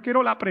Dios. No, yo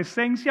quiero la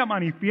presencia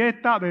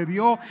manifiesta de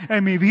Dios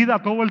en mi vida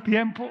todo el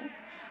tiempo.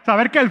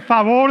 Saber que el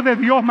favor de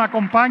Dios me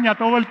acompaña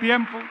todo el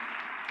tiempo.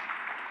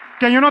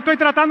 Que yo no estoy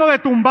tratando de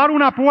tumbar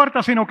una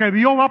puerta, sino que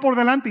Dios va por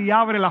delante y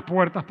abre las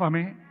puertas para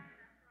mí.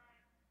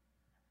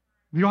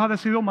 Dios ha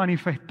decidido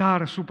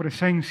manifestar su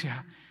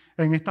presencia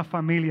en esta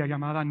familia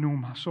llamada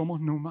Pneuma. Somos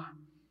Pneuma.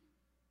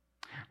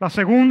 La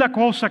segunda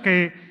cosa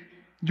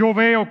que yo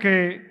veo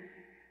que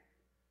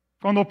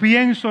cuando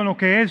pienso en lo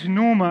que es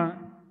Pneuma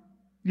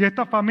y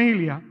esta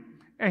familia,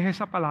 es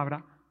esa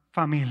palabra,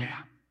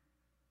 familia.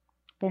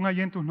 Pon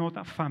allí en tus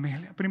notas,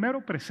 familia.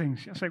 Primero,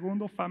 presencia.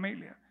 Segundo,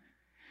 familia.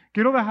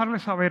 Quiero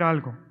dejarles saber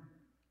algo.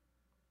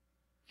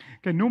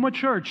 Que Pneuma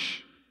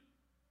Church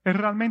es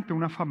realmente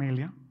una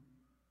familia.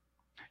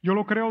 Yo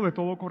lo creo de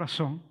todo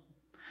corazón.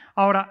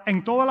 Ahora,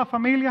 en todas las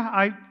familias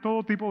hay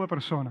todo tipo de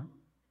personas,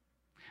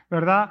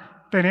 ¿verdad?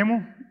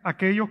 Tenemos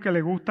aquellos que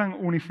les gustan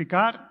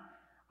unificar,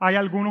 hay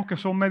algunos que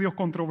son medios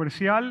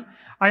controversial,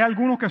 hay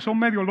algunos que son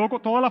medio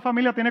locos. Toda la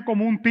familia tiene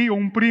como un tío,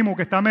 un primo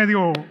que está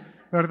medio,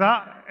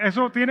 ¿verdad?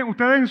 ¿Eso tienen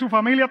ustedes en su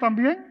familia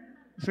también?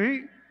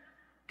 ¿Sí?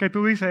 Que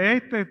tú dices,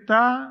 este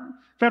está...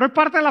 Pero es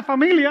parte de la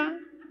familia.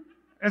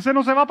 Ese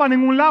no se va para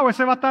ningún lado,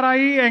 ese va a estar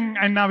ahí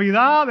en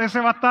Navidad, ese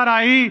va a estar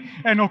ahí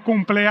en los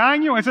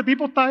cumpleaños, ese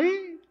tipo está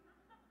ahí.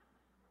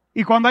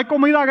 Y cuando hay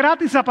comida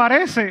gratis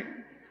aparece.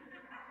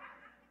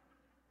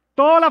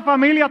 Toda la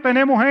familia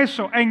tenemos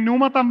eso, en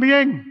Pneuma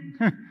también.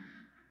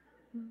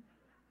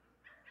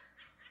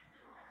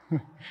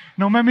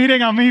 No me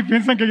miren a mí,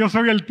 piensan que yo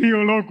soy el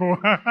tío loco.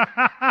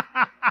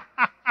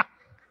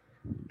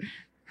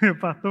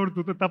 Pastor,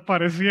 tú te estás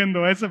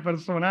pareciendo a ese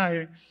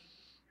personaje.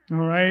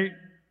 All right.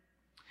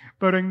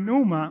 Pero en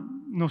Pneuma,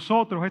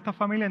 nosotros, esta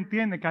familia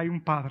entiende que hay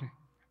un Padre.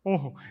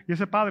 Ojo, y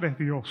ese Padre es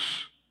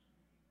Dios.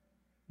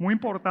 Muy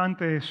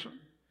importante eso.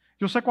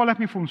 Yo sé cuál es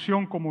mi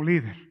función como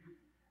líder,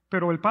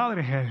 pero el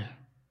Padre es Él.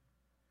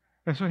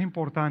 Eso es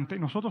importante.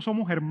 Nosotros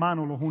somos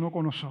hermanos los unos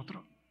con los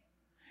otros.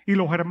 Y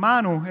los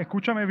hermanos,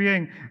 escúchame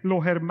bien,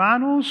 los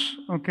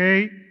hermanos, ok,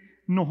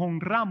 nos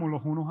honramos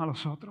los unos a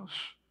los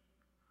otros.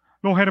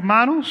 Los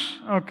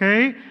hermanos, ok,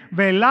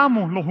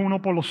 velamos los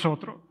unos por los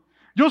otros.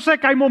 Yo sé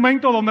que hay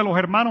momentos donde los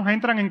hermanos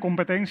entran en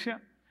competencia.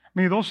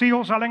 Mis dos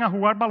hijos salen a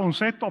jugar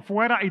baloncesto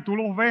afuera y tú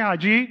los ves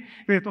allí,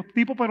 de estos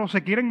tipos, pero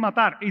se quieren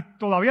matar. Y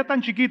todavía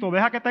están chiquitos,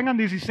 deja que tengan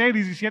 16,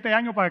 17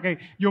 años para que...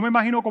 Yo me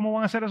imagino cómo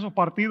van a ser esos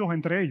partidos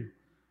entre ellos.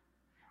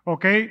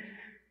 ¿Ok?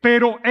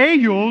 Pero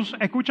ellos,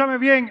 escúchame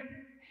bien,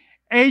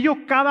 ellos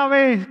cada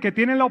vez que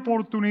tienen la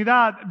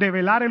oportunidad de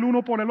velar el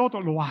uno por el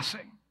otro, lo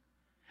hacen.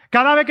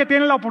 Cada vez que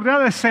tienen la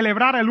oportunidad de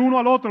celebrar el uno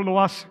al otro,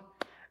 lo hacen.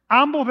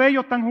 Ambos de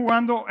ellos están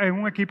jugando en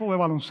un equipo de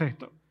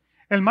baloncesto.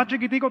 El más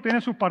chiquitico tiene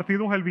sus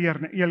partidos el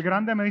viernes y el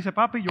grande me dice,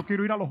 papi, yo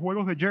quiero ir a los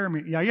juegos de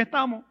Jeremy. Y ahí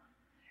estamos.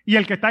 Y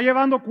el que está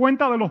llevando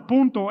cuenta de los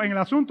puntos en el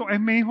asunto es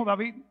mi hijo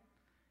David.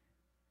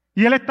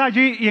 Y él está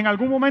allí y en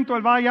algún momento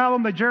él va allá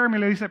donde Jeremy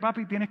le dice,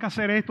 papi, tienes que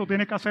hacer esto,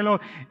 tienes que hacerlo.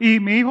 Y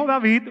mi hijo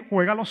David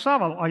juega los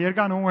sábados. Ayer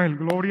ganó él,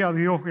 gloria a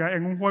Dios,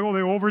 en un juego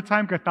de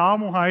overtime que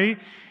estábamos ahí.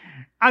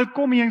 Al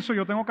comienzo,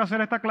 yo tengo que hacer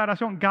esta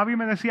aclaración, Gaby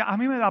me decía, a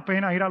mí me da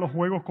pena ir a los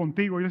juegos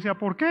contigo. Y yo decía,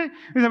 ¿por qué?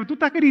 Dice, tú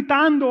estás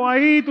gritando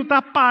ahí, tú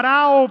estás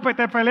parado,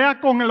 te peleas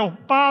con los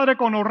padres,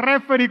 con los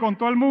referees, con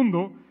todo el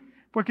mundo.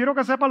 Pues quiero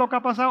que sepa lo que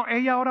ha pasado.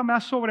 Ella ahora me ha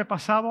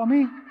sobrepasado a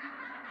mí.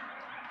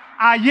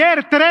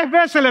 Ayer 3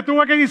 veces le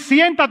tuve que decir,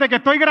 siéntate que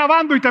estoy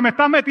grabando y te me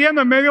estás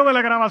metiendo en medio de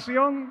la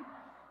grabación.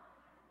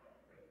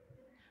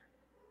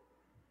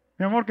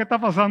 Mi amor, ¿qué está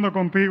pasando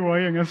contigo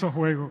ahí en esos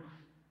juegos?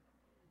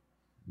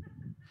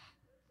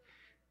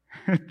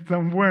 Es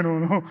tan bueno,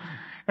 ¿no?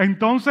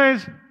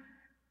 Entonces,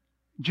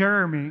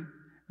 Jeremy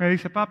me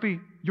dice,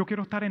 papi, yo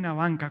quiero estar en la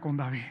banca con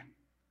David.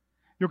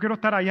 Yo quiero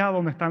estar allá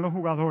donde están los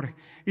jugadores.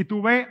 Y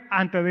tú ves,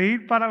 antes de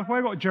ir para el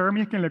juego,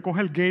 Jeremy es quien le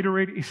coge el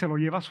Gatorade y se lo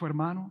lleva a su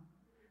hermano.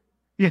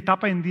 Y está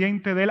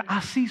pendiente de él.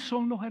 Así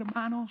son los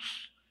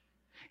hermanos.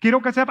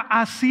 Quiero que sepa,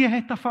 así es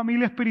esta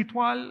familia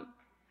espiritual.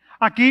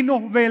 Aquí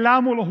nos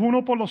velamos los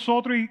unos por los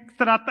otros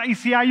y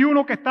si hay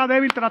uno que está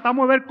débil,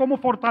 tratamos de ver cómo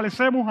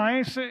fortalecemos a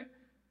ese.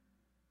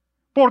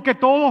 Porque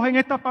todos en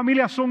esta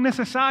familia son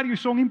necesarios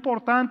y son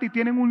importantes y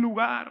tienen un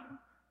lugar.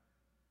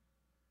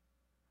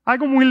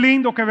 Algo muy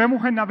lindo que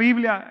vemos en la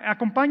Biblia.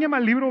 Acompáñame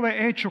al libro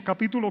de Hechos,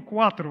 capítulo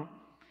 4.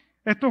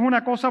 Esto es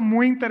una cosa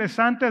muy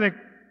interesante de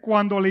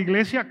cuando la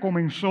iglesia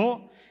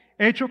comenzó.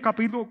 Hechos,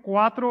 capítulo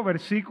 4,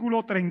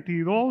 versículo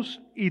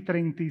 32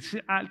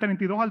 al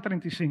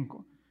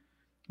 35.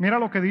 Mira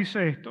lo que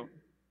dice esto.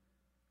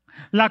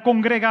 La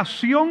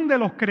congregación de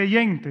los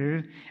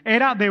creyentes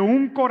era de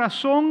un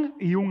corazón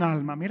y un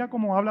alma. Mira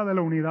cómo habla de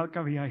la unidad que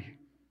había ahí.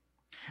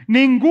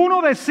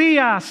 Ninguno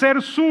decía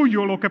ser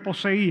suyo lo que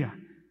poseía,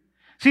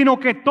 sino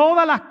que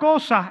todas las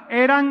cosas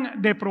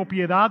eran de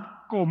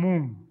propiedad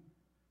común.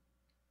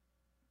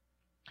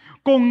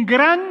 Con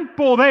gran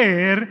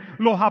poder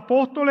los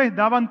apóstoles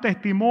daban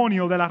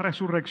testimonio de la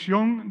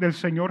resurrección del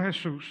Señor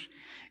Jesús,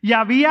 y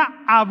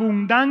había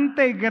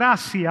abundante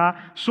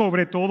gracia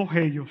sobre todos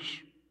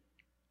ellos.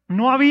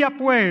 No había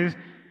pues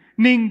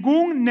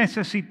ningún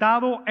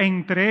necesitado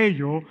entre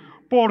ellos,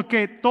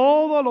 porque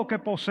todo lo que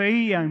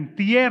poseían,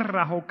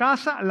 tierras o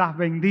casas, las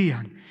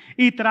vendían.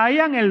 Y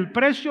traían el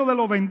precio de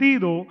lo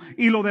vendido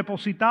y lo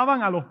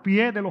depositaban a los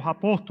pies de los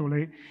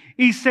apóstoles,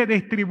 y se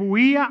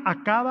distribuía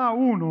a cada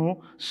uno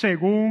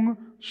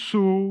según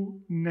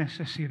su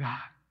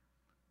necesidad.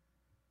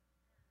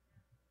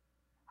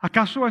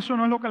 ¿Acaso eso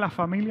no es lo que las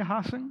familias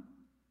hacen?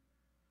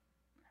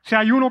 Si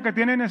hay uno que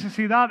tiene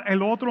necesidad,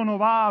 el otro no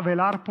va a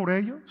velar por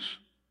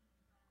ellos.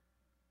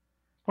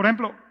 Por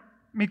ejemplo,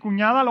 mi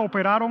cuñada la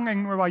operaron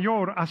en Nueva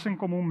York hace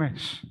como un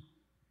mes.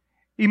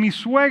 Y mi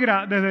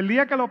suegra, desde el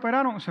día que la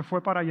operaron, se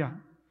fue para allá.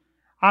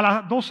 A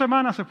las 2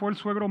 semanas se fue el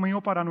suegro mío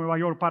para Nueva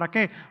York. ¿Para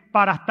qué?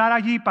 Para estar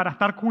allí, para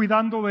estar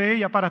cuidando de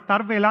ella, para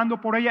estar velando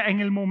por ella en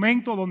el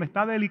momento donde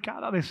está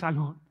delicada de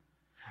salud.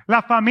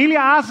 La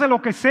familia hace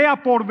lo que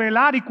sea por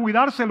velar y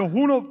cuidarse los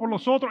unos por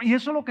los otros. Y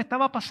eso es lo que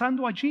estaba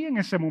pasando allí en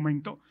ese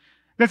momento.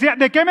 Decía,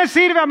 ¿de qué me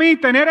sirve a mí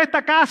tener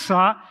esta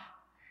casa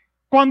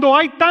cuando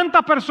hay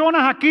tantas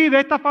personas aquí de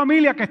esta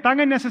familia que están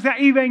en necesidad?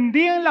 Y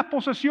vendían las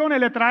posesiones,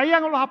 le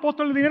traían a los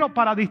apóstoles dinero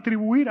para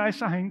distribuir a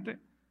esa gente.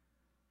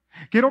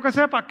 Quiero que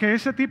sepa que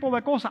ese tipo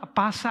de cosas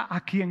pasa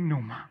aquí en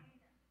Pneuma.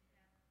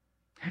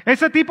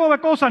 Ese tipo de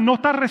cosas no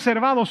está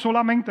reservado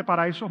solamente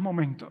para esos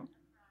momentos.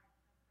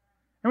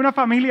 Es una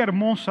familia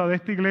hermosa de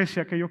esta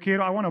iglesia que yo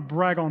quiero, I want to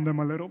brag on them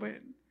a little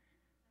bit.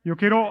 Yo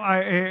quiero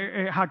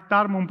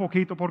jactarme un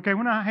poquito porque es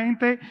una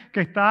gente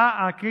que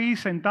está aquí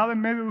sentada en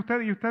medio de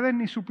ustedes y ustedes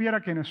ni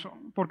supieran quiénes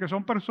son, porque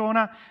son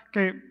personas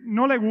que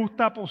no les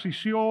gusta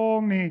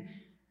posición,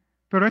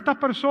 pero estas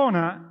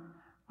personas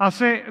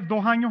hace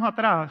 2 años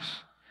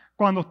atrás,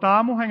 cuando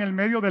estábamos en el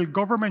medio del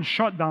government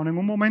shutdown, en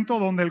un momento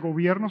donde el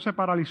gobierno se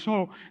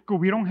paralizó, que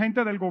hubieron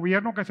gente del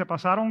gobierno que se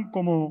pasaron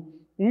como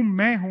un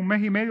mes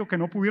y medio que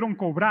no pudieron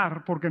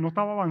cobrar porque no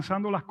estaba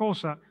avanzando las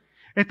cosas.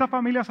 Esta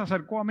familia se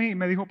acercó a mí y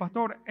me dijo,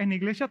 pastor, en la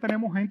iglesia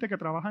tenemos gente que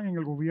trabaja en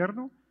el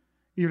gobierno.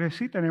 Y yo le dije,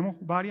 sí, tenemos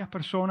varias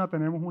personas,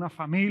 tenemos una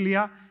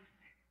familia.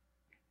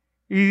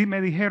 Y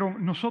me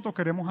dijeron, nosotros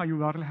queremos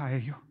ayudarles a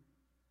ellos,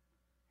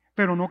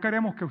 pero no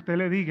queremos que usted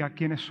le diga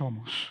quiénes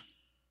somos.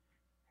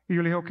 Y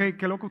yo le dije, ok,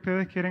 ¿qué es lo que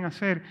ustedes quieren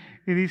hacer?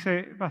 Y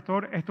dice,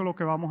 pastor, esto es lo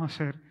que vamos a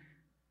hacer.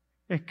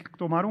 Es que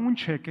tomaron un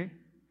cheque,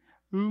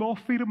 lo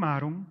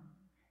firmaron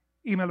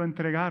y me lo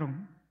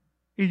entregaron.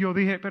 Y yo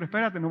dije, pero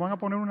espérate, ¿no van a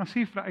poner una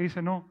cifra? Y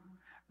dice, no,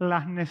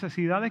 las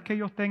necesidades que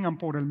ellos tengan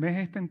por el mes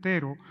este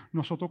entero,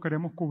 nosotros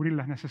queremos cubrir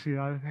las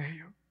necesidades de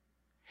ellos.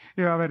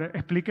 Y a ver,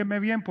 explíquenme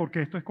bien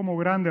porque esto es como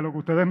grande lo que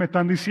ustedes me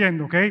están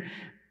diciendo, ¿ok?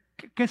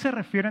 ¿Qué se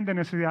refieren de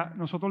necesidad?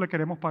 Nosotros le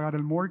queremos pagar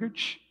el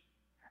mortgage,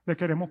 le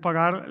queremos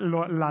pagar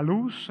la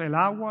luz, el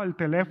agua, el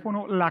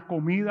teléfono, la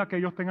comida que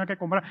ellos tengan que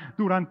comprar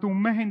durante un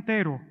mes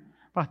entero.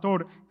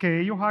 Pastor, que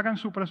ellos hagan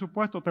su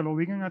presupuesto, te lo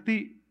digan a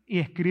ti y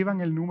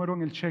escriban el número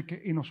en el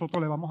cheque y nosotros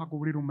le vamos a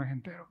cubrir un mes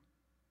entero.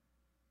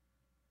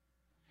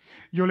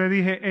 Yo le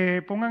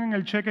dije, pongan en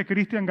el cheque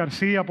Cristian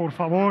Garcia, por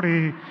favor,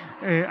 y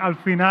al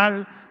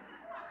final,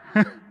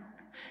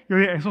 yo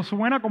dije, eso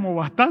suena como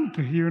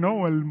bastante,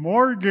 el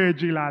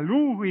mortgage y la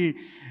luz.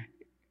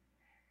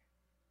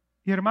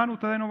 Y hermano,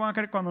 ustedes no van a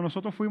creer, cuando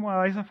nosotros fuimos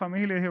a esa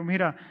familia, dije,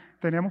 mira,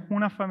 tenemos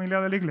una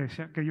familia de la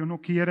iglesia que ellos no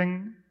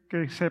quieren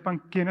que sepan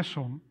quiénes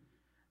son,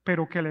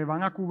 pero que le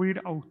van a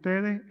cubrir a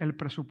ustedes el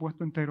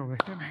presupuesto entero de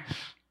este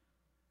mes.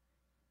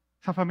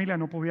 Esa familia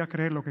no podía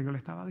creer lo que yo le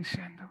estaba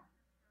diciendo.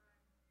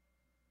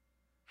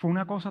 Fue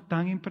una cosa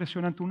tan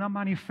impresionante, una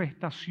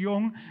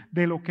manifestación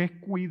de lo que es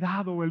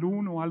cuidado el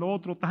uno al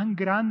otro, tan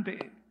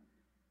grande.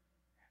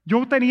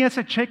 Yo tenía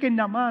ese cheque en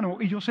la mano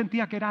y yo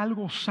sentía que era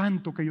algo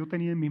santo que yo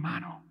tenía en mi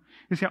mano.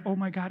 Decía, oh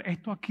my God,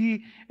 esto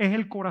aquí es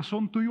el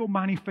corazón tuyo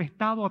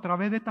manifestado a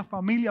través de esta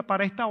familia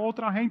para esta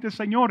otra gente.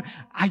 Señor,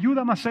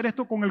 ayúdame a hacer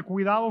esto con el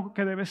cuidado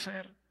que debe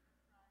ser.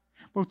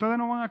 Pues ustedes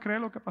no van a creer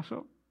lo que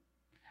pasó.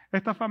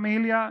 Esta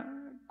familia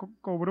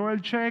cobró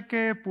el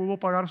cheque, pudo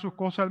pagar sus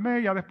cosas al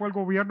mes, ya después el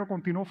gobierno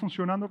continuó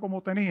funcionando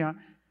como tenía.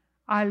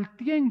 Al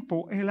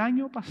tiempo, el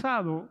año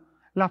pasado,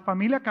 la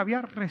familia que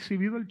había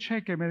recibido el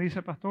cheque me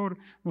dice, pastor,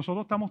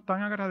 nosotros estamos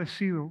tan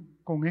agradecidos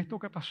con esto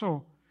que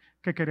pasó,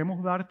 que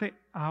queremos darte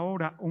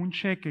ahora un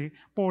cheque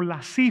por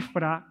la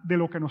cifra de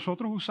lo que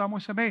nosotros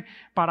usamos ese mes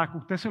para que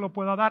usted se lo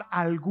pueda dar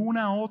a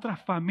alguna otra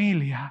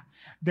familia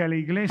de la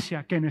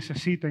iglesia que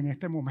necesite en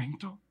este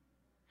momento.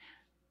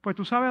 Pues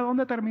tú sabes a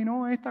dónde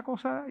terminó esta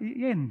cosa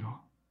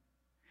yendo.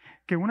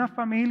 Que una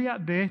familia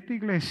de esta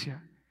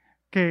iglesia,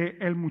 que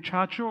el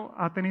muchacho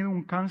ha tenido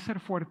un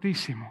cáncer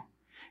fuertísimo,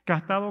 que ha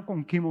estado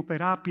con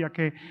quimioterapia,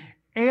 que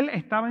él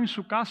estaba en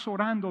su casa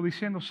orando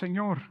diciendo,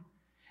 Señor,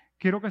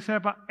 quiero que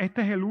sepa,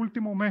 este es el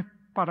último mes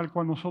para el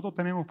cual nosotros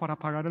tenemos para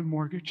pagar el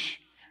mortgage.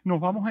 Nos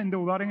vamos a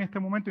endeudar en este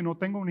momento y no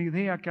tengo ni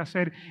idea qué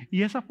hacer.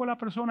 Y esa fue la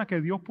persona que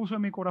Dios puso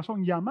en mi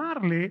corazón,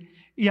 llamarle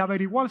y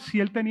averiguar si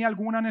él tenía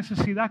alguna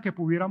necesidad que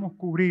pudiéramos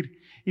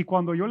cubrir. Y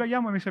cuando yo le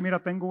llamo, me dice, mira,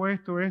 tengo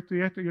esto y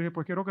esto. Y yo dije,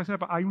 pues quiero que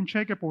sepa, hay un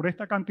cheque por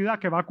esta cantidad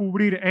que va a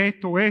cubrir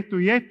esto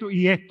y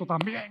esto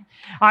también.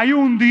 Hay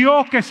un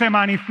Dios que se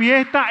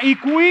manifiesta y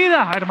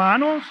cuida,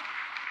 hermanos.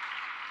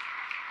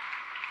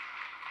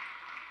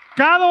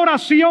 Cada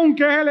oración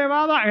que es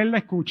elevada, Él la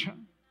escucha.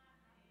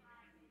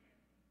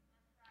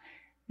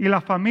 Y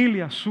la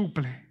familia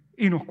suple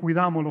y nos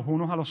cuidamos los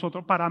unos a los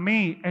otros. Para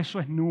mí eso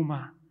es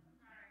Pneuma.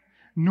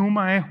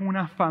 Pneuma es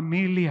una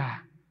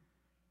familia.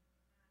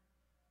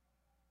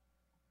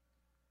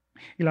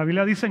 Y la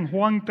Biblia dice en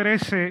Juan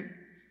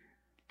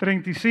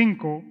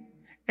 13:35,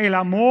 el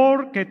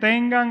amor que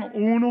tengan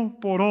unos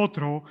por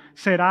otros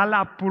será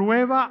la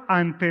prueba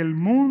ante el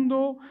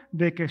mundo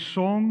de que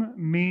son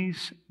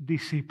mis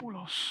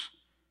discípulos.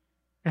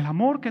 El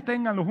amor que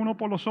tengan los unos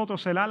por los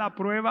otros será la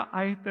prueba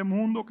a este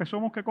mundo que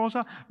somos, ¿qué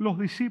cosa? Los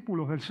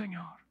discípulos del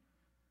Señor.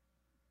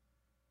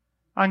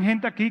 Hay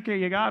gente aquí que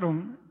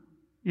llegaron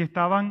y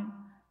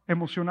estaban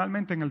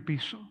emocionalmente en el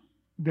piso,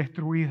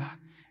 destruida.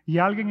 Y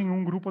alguien en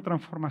un grupo de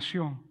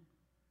transformación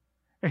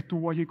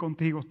estuvo allí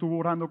contigo, estuvo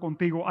orando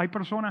contigo. Hay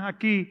personas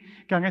aquí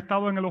que han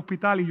estado en el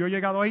hospital y yo he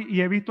llegado ahí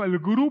y he visto el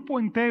grupo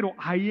entero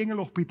ahí en el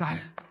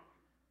hospital.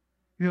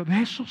 Y digo,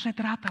 de eso se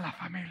trata la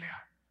familia.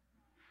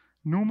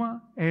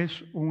 Numa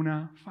es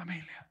una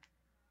familia.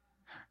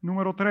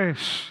 Número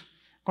 3,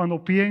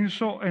 cuando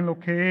pienso en lo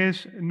que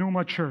es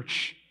Numa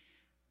Church,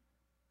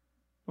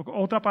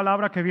 otra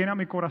palabra que viene a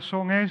mi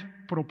corazón es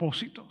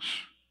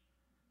propósitos.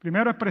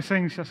 Primero es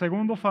presencia,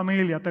 segundo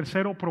familia,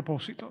 tercero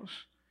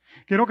propósitos.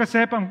 Quiero que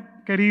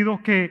sepan, queridos,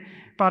 que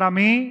para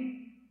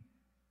mí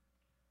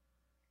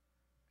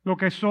lo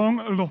que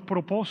son los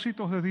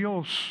propósitos de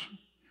Dios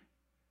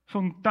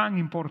son tan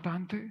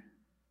importantes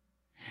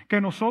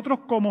que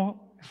nosotros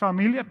como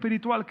familia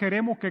espiritual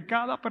queremos que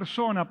cada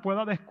persona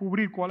pueda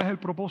descubrir cuál es el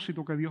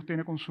propósito que Dios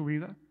tiene con su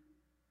vida.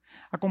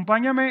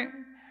 Acompáñame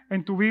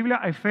en tu Biblia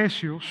a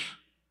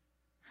Efesios,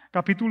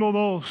 capítulo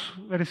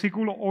 2,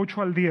 versículo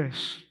 8 al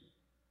 10.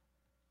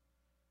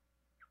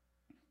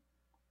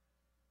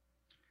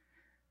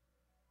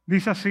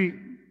 Dice así: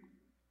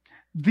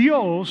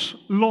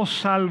 Dios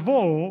los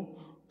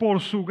salvó por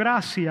su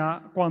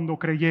gracia cuando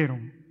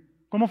creyeron.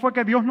 ¿Cómo fue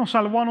que Dios nos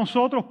salvó a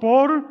nosotros?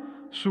 Por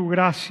su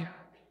gracia,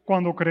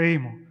 cuando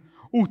creímos.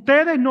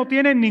 Ustedes no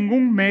tienen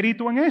ningún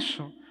mérito en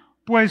eso,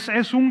 pues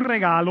es un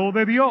regalo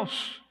de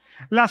Dios.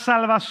 La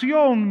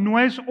salvación no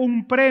es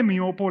un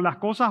premio por las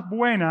cosas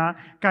buenas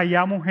que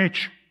hayamos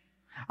hecho.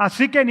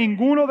 Así que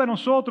ninguno de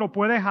nosotros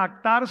puede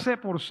jactarse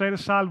por ser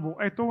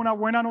salvo. Esto es una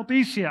buena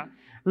noticia.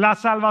 La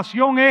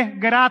salvación es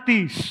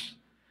gratis.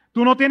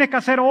 Tú no tienes que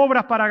hacer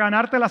obras para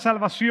ganarte la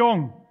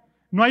salvación.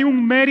 No hay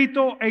un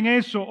mérito en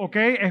eso, ¿ok?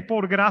 Es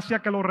por gracia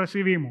que lo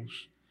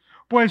recibimos.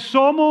 Pues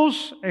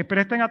somos,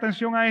 presten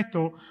atención a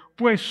esto,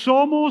 pues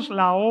somos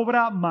la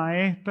obra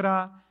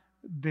maestra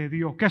de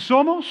Dios. ¿Qué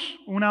somos?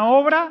 Una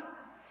obra.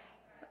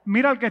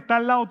 Mira al que está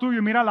al lado tuyo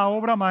y mira la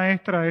obra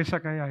maestra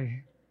esa que hay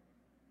ahí.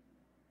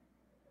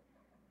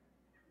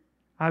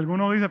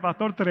 Alguno dice,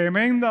 pastor,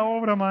 tremenda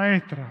obra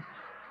maestra.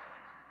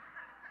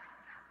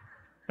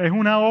 Es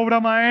una obra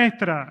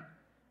maestra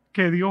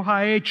que Dios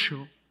ha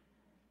hecho.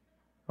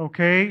 ¿Ok?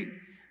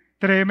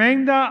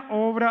 Tremenda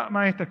obra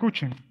maestra.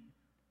 Escuchen.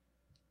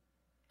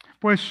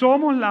 Pues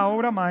somos la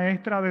obra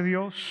maestra de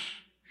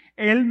Dios.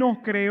 Él nos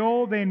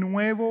creó de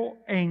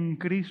nuevo en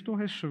Cristo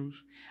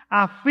Jesús,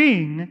 a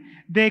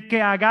fin de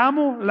que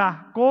hagamos las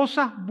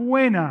cosas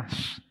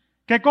buenas.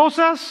 ¿Qué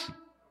cosas?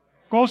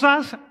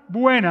 Cosas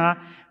buenas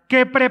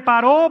que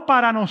preparó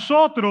para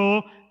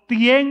nosotros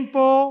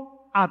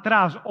tiempo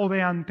atrás o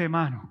de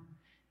antemano.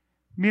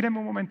 Mírenme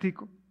un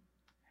momentico.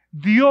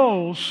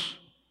 Dios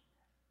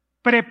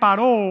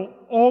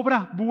preparó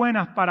obras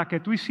buenas para que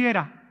tú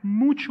hicieras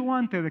mucho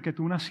antes de que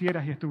tú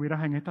nacieras y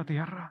estuvieras en esta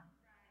tierra.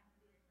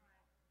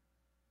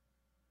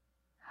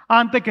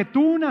 Antes que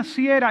tú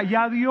nacieras,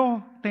 ya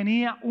Dios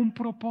tenía un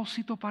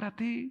propósito para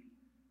ti.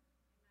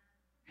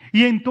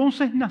 Y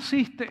entonces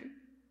naciste.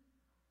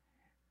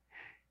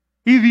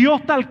 Y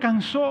Dios te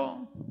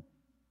alcanzó.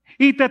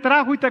 Y te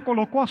trajo y te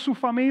colocó a su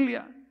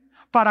familia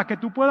para que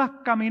tú puedas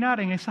caminar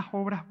en esas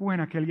obras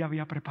buenas que Él ya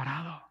había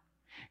preparado.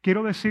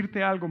 Quiero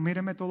decirte algo,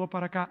 míreme todo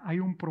para acá. Hay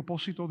un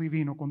propósito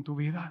divino con tu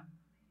vida.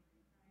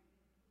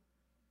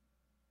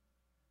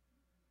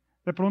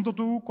 De pronto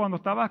tú, cuando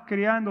estabas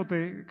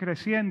criándote,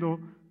 creciendo,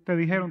 te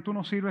dijeron, tú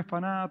no sirves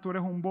para nada, tú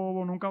eres un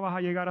bobo, nunca vas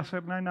a llegar a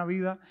hacer nada en la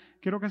vida.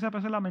 Quiero que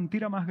sepas, es la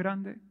mentira más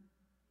grande.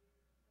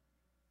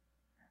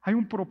 Hay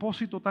un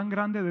propósito tan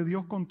grande de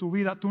Dios con tu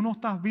vida. Tú no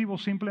estás vivo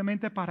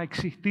simplemente para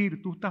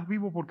existir, tú estás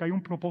vivo porque hay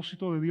un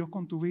propósito de Dios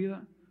con tu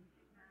vida.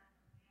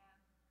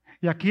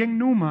 Y aquí en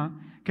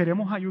Numa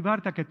queremos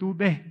ayudarte a que tú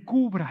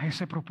descubras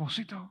ese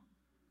propósito.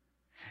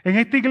 En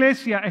esta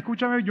iglesia,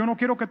 escúchame, yo no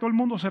quiero que todo el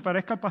mundo se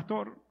parezca al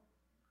pastor.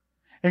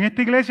 En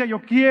esta iglesia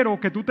yo quiero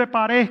que tú te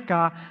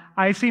parezcas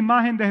a esa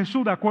imagen de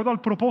Jesús de acuerdo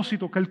al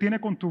propósito que Él tiene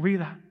con tu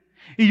vida.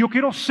 Y yo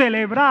quiero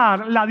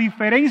celebrar la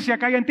diferencia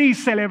que hay en ti y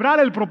celebrar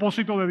el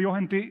propósito de Dios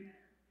en ti.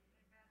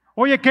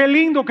 Oye, qué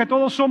lindo que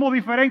todos somos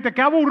diferentes.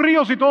 Qué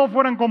aburrido si todos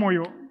fueran como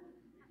yo.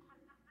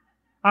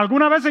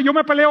 Algunas veces yo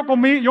me peleo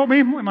yo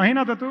mismo,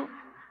 imagínate tú.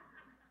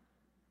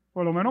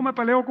 Por lo menos me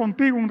peleo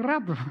contigo un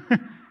rato.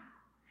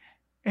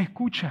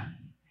 Escucha,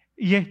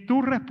 y es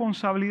tu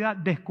responsabilidad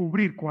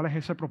descubrir cuál es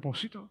ese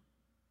propósito.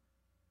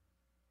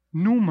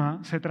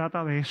 Numa se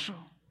trata de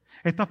eso.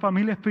 Esta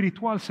familia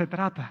espiritual se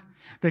trata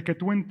de que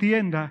tú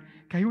entiendas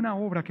que hay una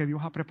obra que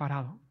Dios ha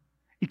preparado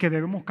y que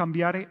debemos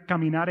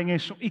caminar en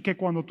eso, y que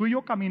cuando tú y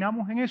yo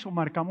caminamos en eso,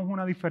 marcamos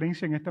una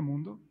diferencia en este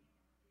mundo.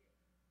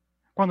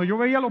 Cuando yo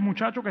veía a los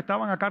muchachos que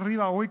estaban acá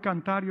arriba hoy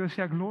cantar, yo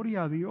decía,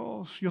 gloria a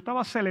Dios. Yo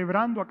estaba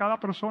celebrando a cada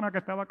persona que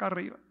estaba acá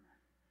arriba.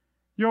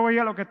 Yo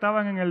veía a los que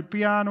estaban en el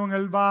piano, en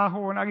el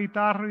bajo, en la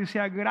guitarra y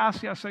decía,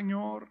 gracias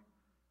Señor.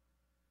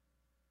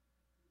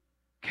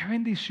 Qué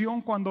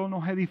bendición cuando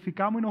nos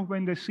edificamos y nos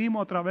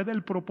bendecimos a través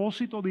del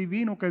propósito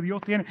divino que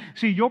Dios tiene.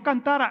 Si yo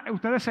cantara,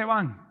 ustedes se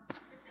van.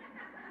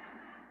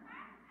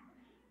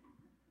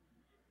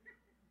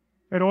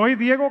 Pero hoy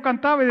Diego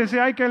cantaba y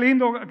decía, ay, qué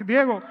lindo.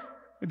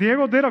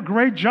 Diego did a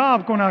great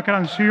job con la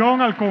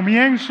canción al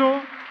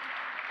comienzo.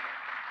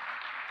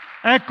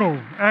 Echo.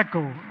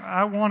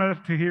 I wanted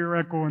to hear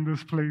echo in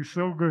this place.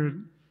 So good.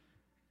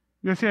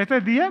 Yo decía, este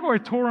es Diego,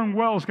 es Torren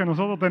Wells que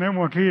nosotros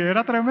tenemos aquí.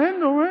 Era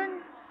tremendo,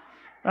 man.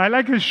 I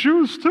like his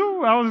shoes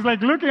too. I was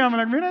like looking, I'm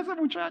like, mira ese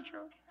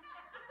muchacho.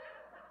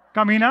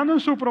 Caminando en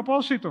su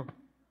propósito.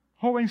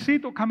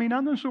 Jovencito,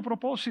 caminando en su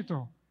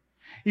propósito.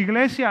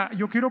 Iglesia,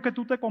 yo quiero que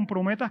tú te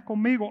comprometas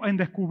conmigo en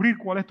descubrir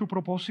cuál es tu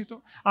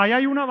propósito. Ahí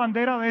hay una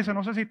bandera de esa,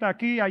 no sé si está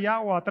aquí, allá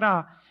o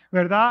atrás,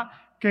 ¿verdad?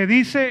 Que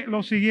dice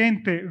lo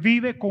siguiente,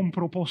 vive con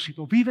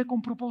propósito, vive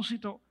con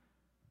propósito.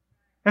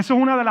 Eso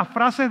es una de las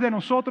frases de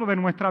nosotros, de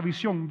nuestra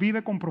visión,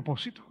 vive con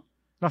propósito.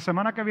 La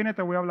semana que viene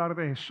te voy a hablar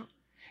de eso.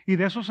 Y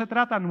de eso se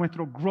trata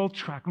nuestro growth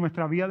track,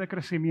 nuestra vía de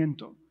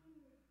crecimiento.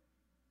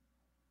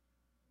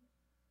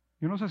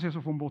 Yo no sé si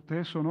eso fue un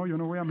bostezo, ¿no? Yo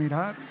no voy a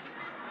mirar.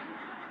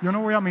 Yo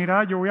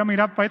voy a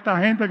mirar para esta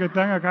gente que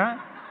están acá.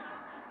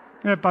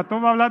 El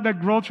pastor va a hablar del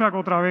growth track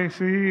otra vez.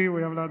 Sí,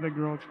 voy a hablar del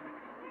growth track.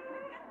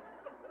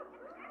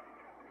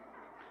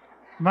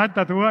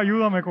 Marta, tú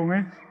ayúdame con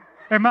eso.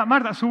 Es más,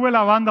 Marta, sube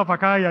la banda para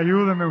acá y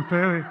ayúdenme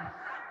ustedes.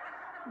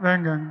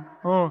 Vengan.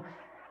 Oh.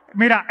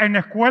 Mira, en la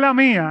escuela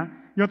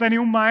mía, yo tenía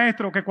un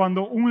maestro que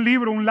cuando un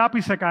libro, un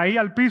lápiz se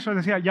caía al piso, él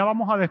decía, ya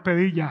vamos a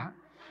despedir ya.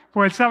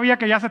 Pues él sabía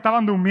que ya se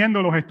estaban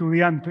durmiendo los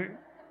estudiantes.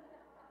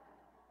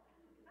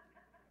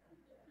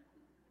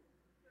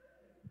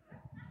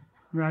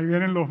 Ahí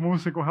vienen los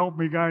músicos, help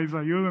me guys,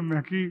 ayúdenme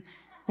aquí.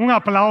 Un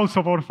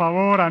aplauso por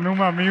favor a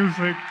Pneuma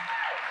Music.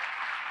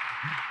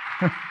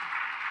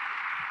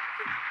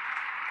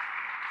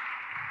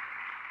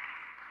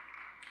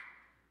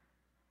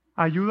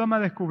 Ayúdame a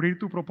descubrir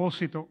tu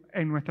propósito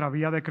en nuestra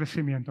vía de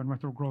crecimiento, en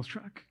nuestro growth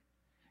track.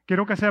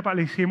 Quiero que sepa,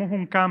 le hicimos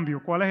un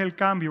cambio. ¿Cuál es el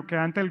cambio? Que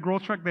antes el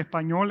growth track de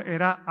español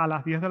era a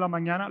las 10 de la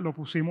mañana, lo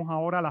pusimos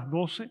ahora a las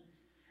 12,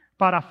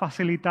 para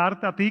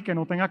facilitarte a ti que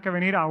no tengas que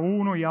venir a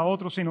uno y a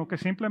otro, sino que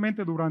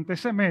simplemente durante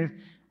ese mes,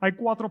 hay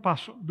 4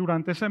 pasos.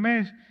 Durante ese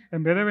mes,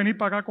 en vez de venir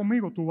para acá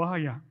conmigo, tú vas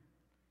allá.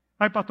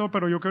 Ay, pastor,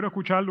 pero yo quiero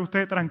escucharle a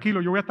usted,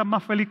 tranquilo, yo voy a estar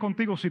más feliz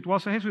contigo si tú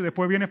haces eso y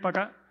después vienes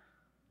para acá.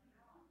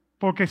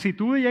 Porque si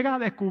tú llegas a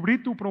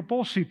descubrir tu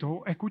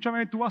propósito,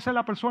 escúchame, tú vas a ser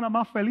la persona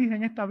más feliz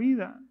en esta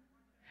vida.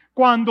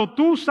 Cuando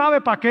tú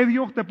sabes para qué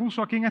Dios te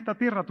puso aquí en esta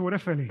tierra, tú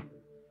eres feliz.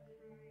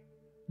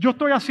 Yo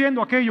estoy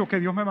haciendo aquello que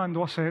Dios me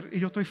mandó a hacer y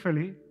yo estoy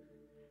feliz.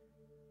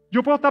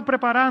 Yo puedo estar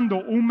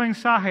preparando un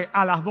mensaje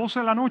a las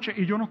 12 de la noche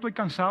y yo no estoy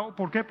cansado.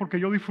 ¿Por qué?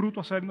 Porque yo disfruto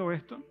haciendo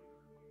esto.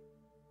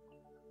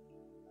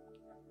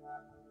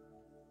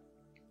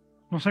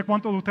 No sé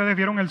cuántos de ustedes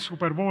vieron el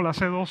Super Bowl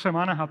hace 2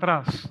 semanas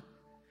atrás.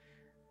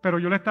 Pero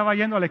yo le estaba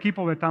yendo al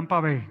equipo de Tampa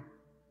Bay.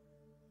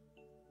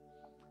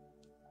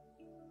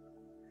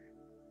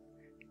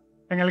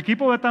 En el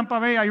equipo de Tampa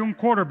Bay hay un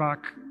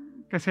quarterback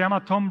que se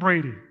llama Tom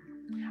Brady.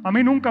 A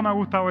mí nunca me ha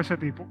gustado ese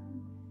tipo.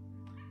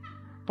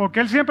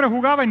 Porque él siempre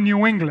jugaba en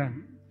New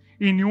England.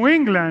 Y New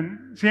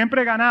England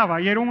siempre ganaba.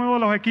 Y era uno de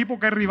los equipos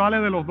que es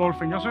rivales de los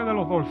Dolphins. Yo soy de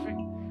los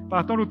Dolphins.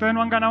 Pastor, ustedes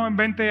no han ganado en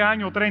 20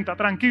 años, 30.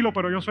 Tranquilo,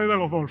 pero yo soy de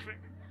los Dolphins.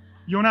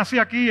 Yo nací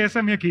aquí y ese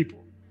es mi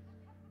equipo.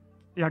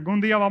 Y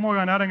algún día vamos a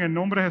ganar en el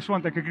nombre de Jesús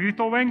antes que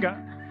Cristo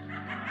venga.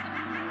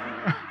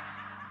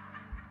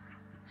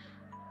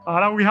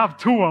 Ahora we have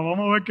Tua,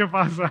 vamos a ver qué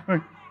pasa.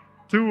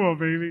 Tua,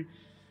 baby.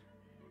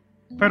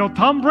 Pero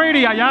Tom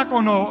Brady allá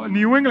con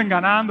New England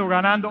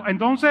ganando.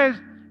 Entonces,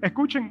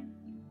 escuchen,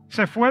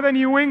 se fue de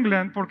New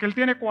England porque él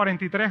tiene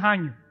 43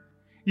 años.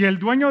 Y el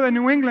dueño de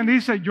New England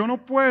dice, yo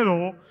no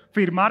puedo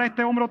firmar a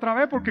este hombre otra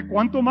vez porque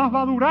 ¿cuánto más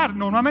va a durar?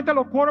 Normalmente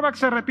los quarterbacks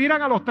se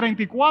retiran a los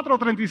 34 o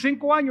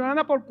 35 años,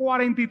 anda por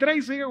 43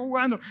 y sigue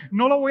jugando.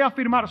 No lo voy a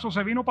firmar, eso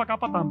se vino para acá,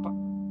 para Tampa.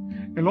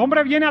 El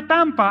hombre viene a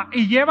Tampa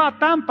y lleva a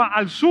Tampa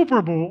al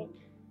Super Bowl.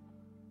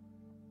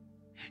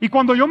 Y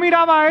cuando yo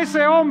miraba a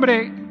ese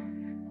hombre,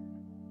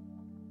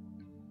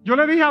 yo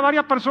le dije a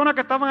varias personas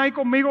que estaban ahí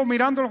conmigo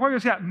mirando el juego, y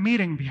decía,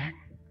 miren bien,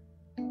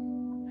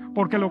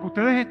 porque lo que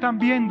ustedes están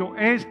viendo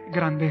es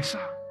grandeza.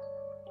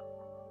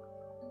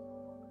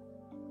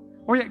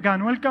 Oye,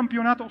 ganó el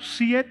campeonato,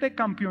 7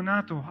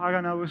 campeonatos ha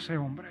ganado ese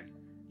hombre.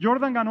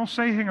 Jordan ganó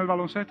 6 en el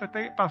baloncesto,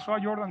 pasó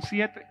a Jordan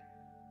 7.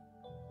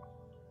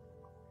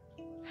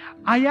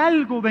 Hay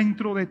algo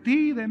dentro de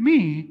ti y de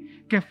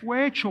mí que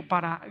fue hecho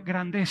para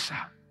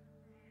grandeza.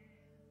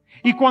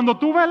 Y cuando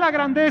tú ves la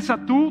grandeza,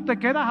 tú te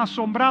quedas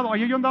asombrado.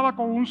 Ayer yo andaba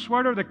con un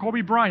suéter de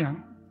Kobe Bryant.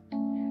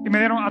 Y me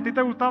dijeron, ¿a ti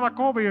te gustaba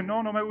Kobe? Y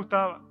no me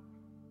gustaba.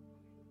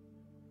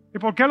 ¿Y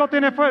por qué lo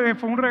tienes?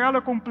 Fue un regalo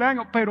de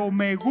cumpleaños. Pero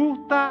me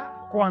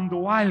gusta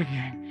cuando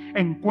alguien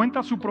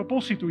encuentra su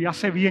propósito y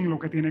hace bien lo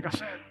que tiene que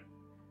hacer.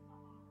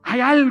 Hay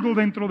algo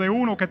dentro de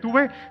uno que tú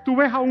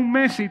ves a un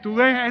Messi, tú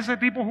ves a ese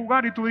tipo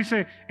jugar y tú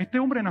dices, este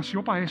hombre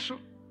nació para eso.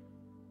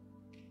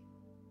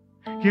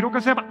 Quiero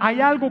que sepas,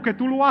 hay algo que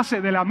tú lo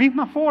haces de la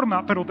misma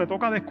forma, pero te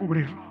toca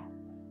descubrirlo.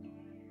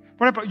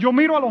 Por ejemplo, yo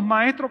miro a los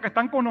maestros que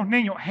están con los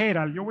niños.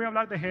 Gerald, yo voy a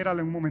hablar de Gerald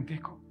en un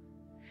momentico.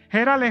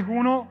 Gerald es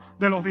uno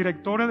de los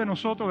directores de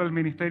nosotros del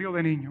Ministerio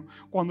de Niños.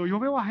 Cuando yo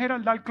veo a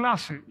Gerald dar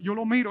clase, yo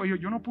lo miro y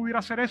yo no pudiera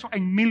hacer eso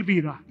en 1000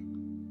 vidas.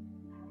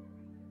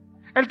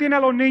 Él tiene a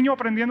los niños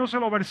aprendiéndose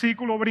los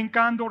versículos,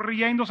 brincando,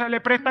 riéndose,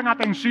 le prestan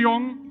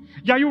atención.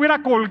 Ya yo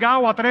hubiera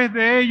colgado a 3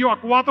 de ellos, a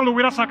 4 lo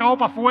hubiera sacado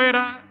para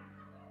afuera.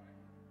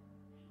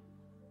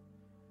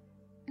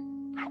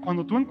 Pero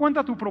cuando tú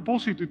encuentras tu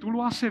propósito y tú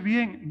lo haces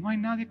bien, no hay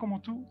nadie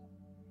como tú.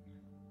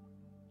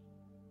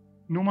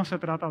 No más se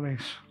trata de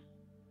eso.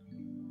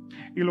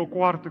 Y lo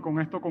cuarto, y con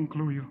esto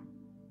concluyo.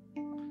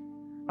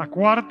 La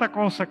cuarta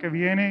cosa que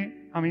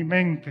viene a mi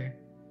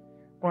mente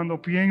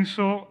cuando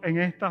pienso en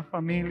esta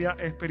familia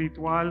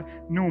espiritual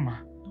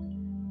Pneuma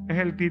es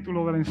el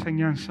título de la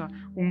enseñanza: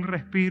 un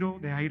respiro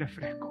de aire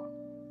fresco.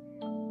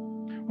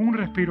 Un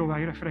respiro de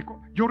aire fresco.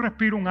 Yo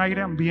respiro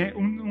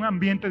un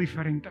ambiente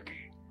diferente aquí.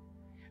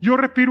 Yo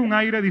respiro un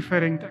aire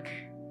diferente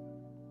aquí.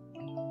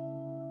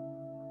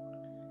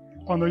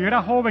 Cuando yo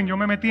era joven, yo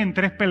me metí en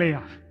 3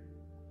 peleas.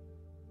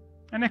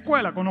 En la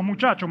escuela, con los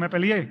muchachos, me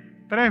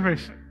peleé 3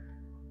 veces.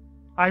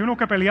 Hay unos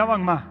que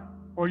peleaban más.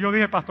 Hoy yo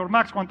dije, Pastor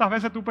Max, ¿cuántas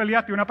veces tú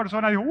peleaste? Y una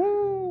persona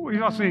dijo,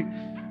 hizo así.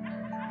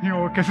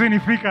 Digo, ¿qué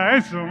significa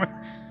eso?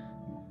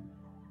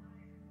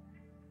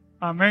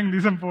 Amén,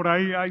 dicen por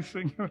ahí, ay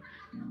Señor.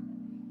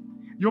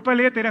 Yo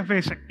peleé 3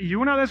 veces. Y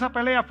una de esas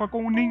peleas fue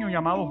con un niño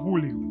llamado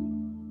Julio.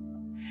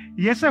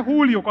 Y ese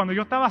Julio, cuando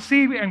yo estaba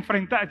así,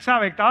 enfrentado,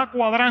 ¿sabes? Estaba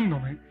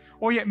cuadrándome.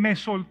 Oye, me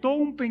soltó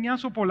un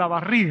piñazo por la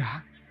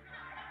barriga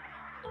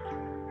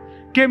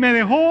que me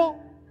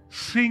dejó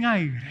sin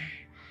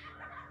aire,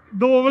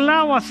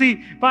 doblado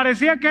así.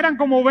 Parecía que eran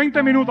como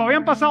 20 minutos,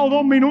 habían pasado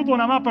 2 minutos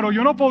nada más, pero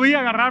yo no podía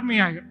agarrar mi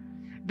aire.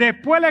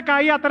 Después le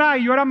caí atrás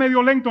y yo era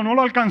medio lento, no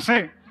lo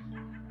alcancé.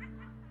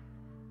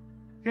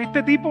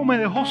 Este tipo me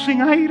dejó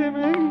sin aire,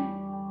 man.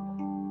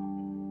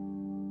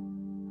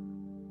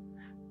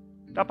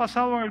 ¿Te ha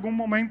pasado en algún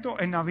momento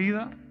en la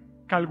vida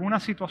que alguna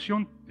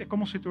situación es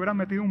como si te hubieran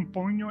metido un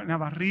puño en la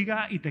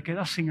barriga y te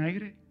quedas sin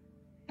aire?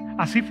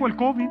 Así fue el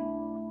COVID.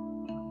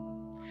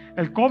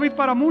 El COVID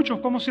para muchos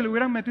es como si le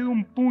hubieran metido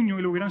un puño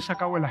y le hubieran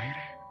sacado el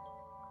aire.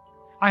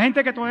 Hay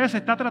gente que todavía se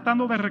está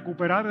tratando de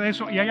recuperar de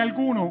eso y hay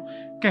algunos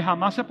que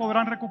jamás se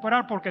podrán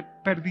recuperar porque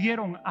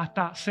perdieron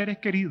hasta seres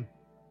queridos.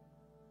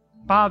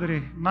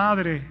 Padres,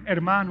 madres,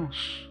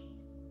 hermanos.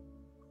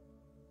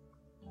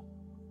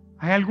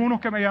 Hay algunos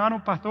que me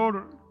llamaron,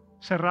 pastor,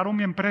 cerraron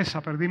mi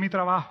empresa, perdí mi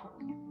trabajo.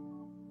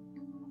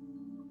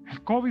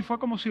 El COVID fue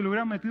como si le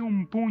hubieran metido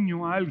un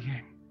puño a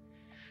alguien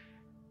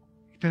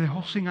y te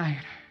dejó sin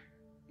aire.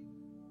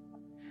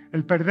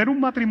 El perder un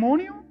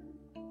matrimonio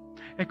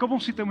es como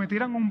si te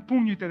metieran un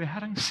puño y te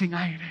dejaran sin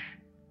aire.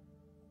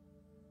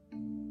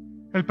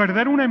 El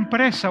perder una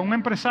empresa, un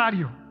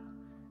empresario,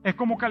 es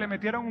como que le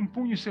metieran un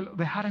puño y se lo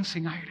dejaran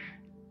sin aire.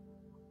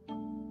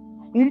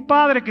 Un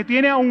padre que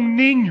tiene a un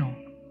niño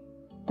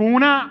con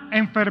una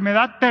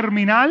enfermedad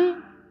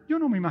terminal, yo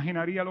no me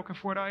imaginaría lo que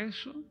fuera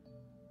eso.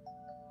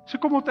 Eso es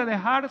como te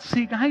dejar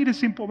sin aire,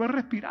 sin poder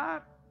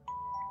respirar.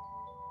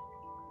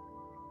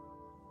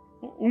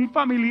 Un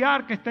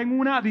familiar que está en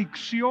una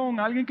adicción,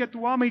 alguien que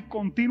tú amas y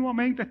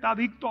continuamente está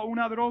adicto a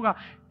una droga,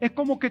 es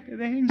como que te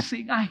dejen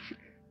sin aire.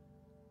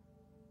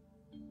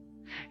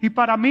 Y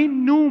para mí,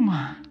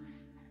 Pneuma,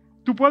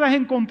 tú puedes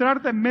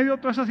encontrarte en medio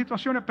de todas esas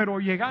situaciones, pero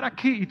llegar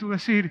aquí y tú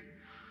decir,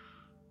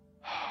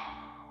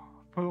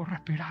 puedo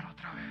respirar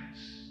otra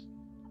vez.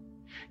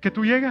 Que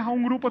tú llegues a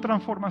un grupo de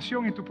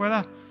transformación y tú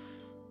puedas,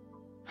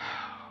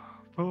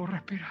 puedo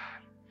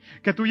respirar.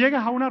 Que tú llegues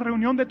a una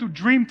reunión de tu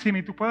Dream Team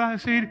y tú puedas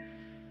decir,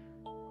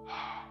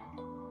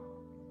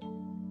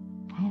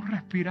 puedo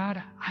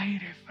respirar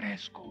aire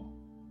fresco.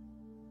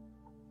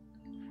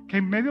 Que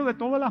en medio de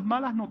todas las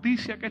malas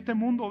noticias que este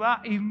mundo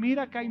da, y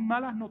mira que hay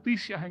malas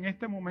noticias en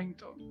este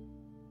momento.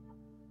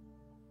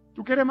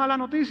 ¿Tú quieres malas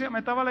noticias? Me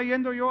estaba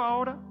leyendo yo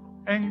ahora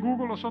en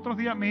Google los otros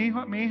días. Mi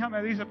hija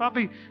me dice,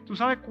 papi, ¿tú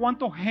sabes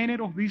cuántos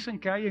géneros dicen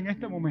que hay en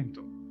este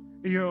momento?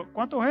 Y yo,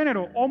 ¿cuántos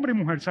géneros? Hombre y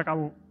mujer, se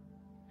acabó.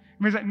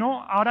 Me dice,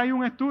 no, ahora hay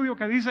un estudio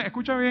que dice,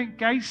 escúchame bien,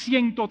 que hay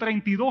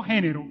 132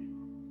 géneros.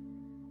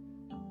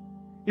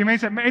 Y me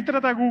dice,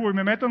 entrate a Google, y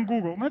me meto en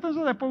Google.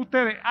 Métanse después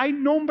ustedes. Hay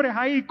nombres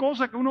ahí,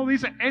 cosas que uno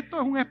dice,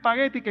 esto es un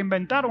espagueti que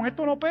inventaron,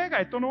 esto no pega,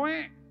 esto no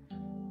es.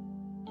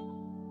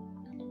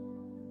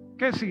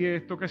 ¿Qué si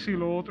esto, qué si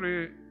lo otro?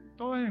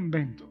 Todo es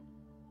invento.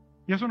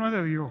 Y eso no es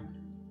de Dios.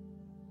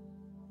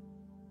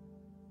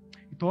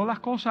 Y todas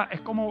las cosas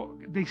es como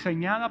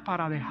diseñada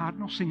para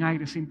dejarnos sin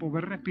aire, sin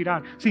poder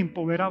respirar, sin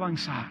poder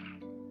avanzar.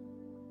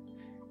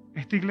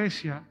 Esta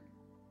iglesia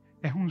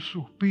es un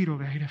suspiro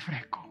de aire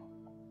fresco.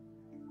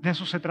 De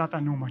eso se trata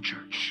Pneuma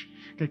Church.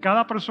 Que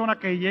cada persona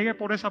que llegue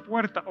por esa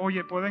puerta,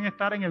 oye, pueden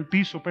estar en el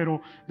piso,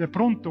 pero de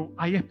pronto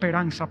hay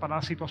esperanza para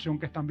la situación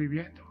que están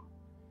viviendo.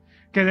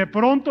 Que de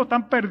pronto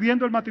están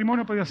perdiendo el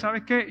matrimonio, pero ya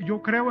sabes que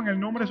yo creo en el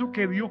nombre de Jesús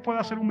que Dios puede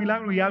hacer un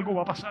milagro y algo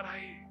va a pasar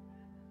ahí.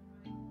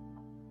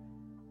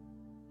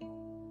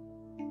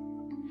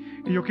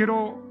 Y yo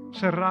quiero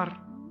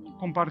cerrar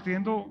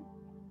compartiendo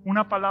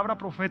una palabra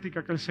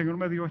profética que el Señor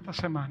me dio esta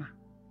semana.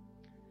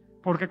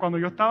 Porque cuando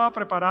yo estaba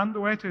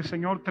preparando esto, el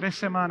Señor, 3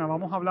 semanas,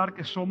 vamos a hablar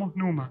que somos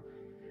Pneuma.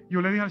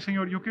 Yo le dije al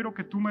Señor, yo quiero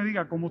que tú me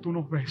digas cómo tú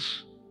nos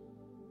ves.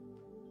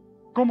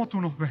 ¿Cómo tú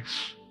nos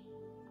ves?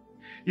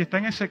 Y está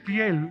en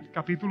Ezequiel,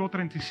 capítulo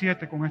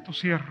 37, con esto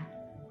cierro.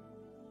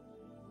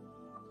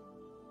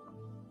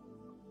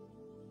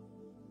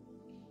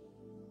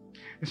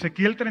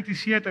 Ezequiel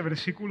 37,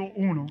 versículo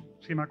 1,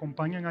 si me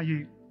acompañan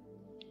allí.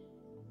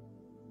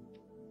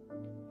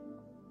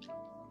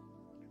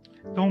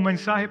 Esto es un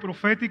mensaje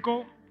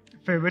profético,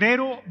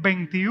 febrero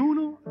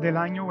 21 del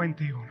año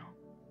 21.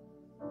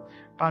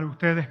 Para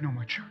ustedes,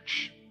 Pneuma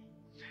Church.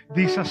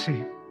 Dice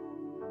así: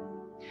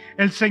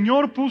 el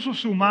Señor puso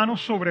su mano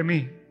sobre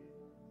mí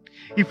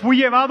y fui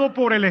llevado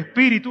por el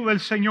Espíritu del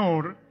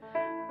Señor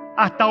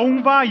hasta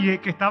un valle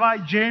que estaba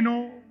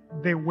lleno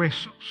de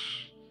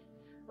huesos.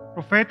 El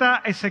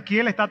profeta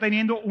Ezequiel está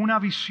teniendo una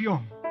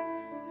visión.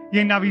 Y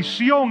en la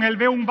visión él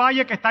ve un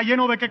valle que está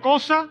lleno de ¿qué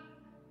cosa?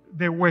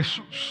 De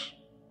huesos.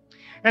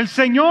 El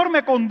Señor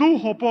me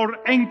condujo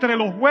por entre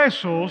los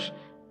huesos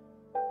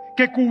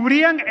que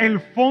cubrían el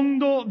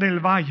fondo del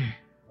valle.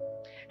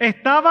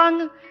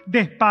 Estaban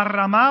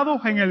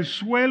desparramados en el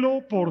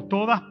suelo por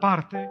todas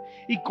partes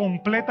y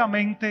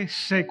completamente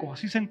secos.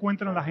 Así se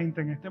encuentra la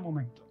gente en este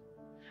momento.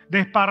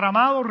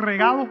 Desparramados,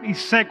 regados y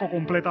secos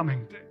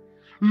completamente.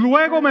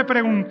 Luego me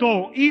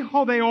preguntó: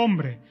 hijo de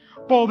hombre,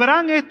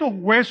 ¿podrán estos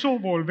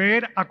huesos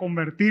volver a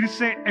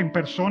convertirse en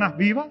personas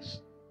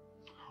vivas?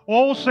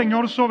 Oh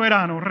Señor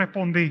soberano,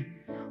 respondí,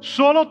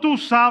 solo tú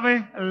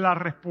sabes la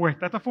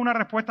respuesta. Esta fue una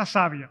respuesta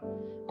sabia.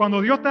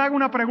 Cuando Dios te haga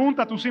una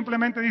pregunta, tú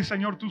simplemente dices: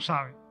 Señor, tú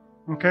sabes.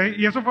 ¿Ok?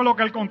 Y eso fue lo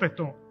que él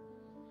contestó.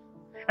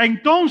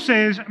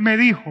 Entonces me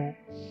dijo: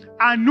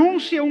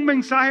 anuncia un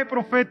mensaje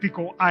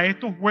profético a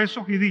estos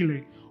huesos y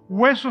dile: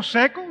 huesos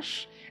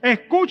secos,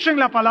 escuchen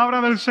la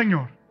palabra del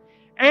Señor.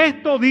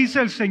 Esto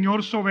dice el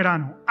Señor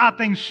soberano.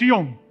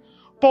 Atención,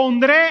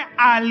 pondré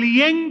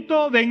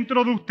aliento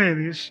dentro de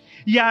ustedes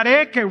y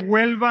haré que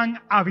vuelvan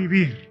a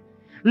vivir.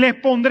 Les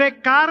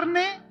pondré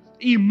carne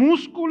y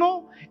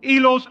músculo y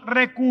los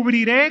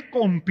recubriré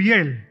con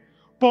piel.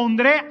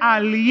 Pondré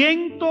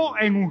aliento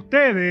en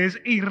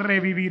ustedes y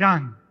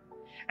revivirán.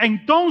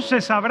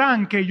 Entonces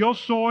sabrán que yo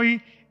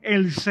soy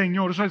el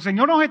Señor. O sea, el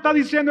Señor nos está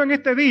diciendo en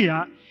este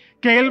día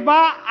que Él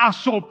va a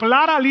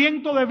soplar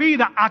aliento de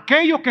vida a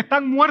aquellos que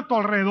están muertos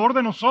alrededor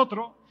de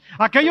nosotros,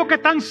 aquellos que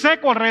están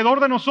secos alrededor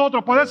de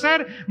nosotros. Puede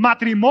ser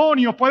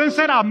matrimonio, pueden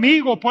ser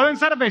amigos, pueden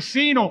ser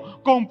vecinos,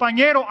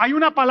 compañeros. Hay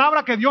una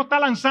palabra que Dios está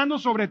lanzando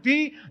sobre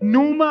ti,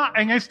 Pneuma,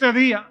 en este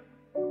día.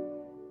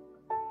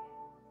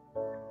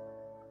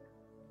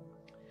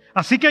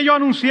 Así que yo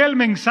anuncié el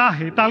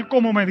mensaje tal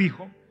como me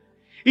dijo.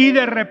 Y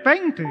de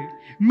repente,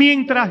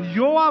 mientras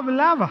yo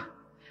hablaba,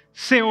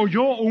 se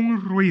oyó un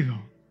ruido,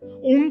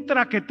 un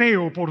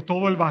traqueteo por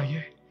todo el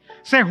valle.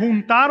 Se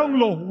juntaron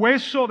los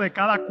huesos de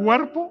cada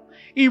cuerpo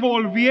y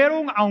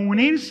volvieron a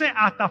unirse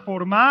hasta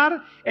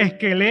formar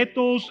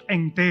esqueletos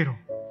enteros.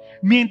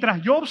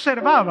 Mientras yo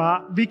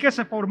observaba, vi que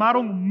se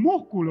formaron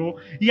músculos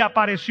y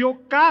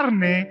apareció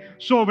carne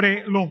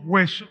sobre los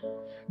huesos.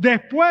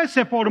 Después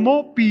se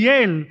formó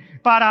piel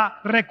para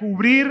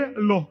recubrir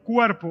los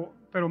cuerpos.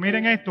 Pero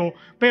miren esto,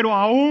 pero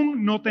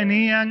aún no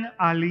tenían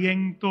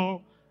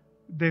aliento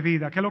de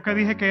vida. ¿Qué es lo que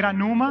dije que era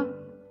Pneuma?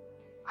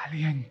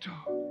 Aliento.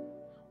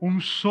 Un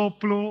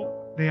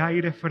soplo de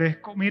aire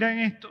fresco. Miren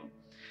esto.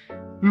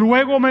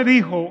 Luego me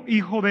dijo: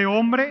 hijo de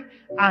hombre,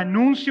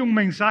 anuncia un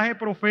mensaje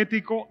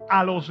profético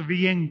a los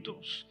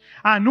vientos.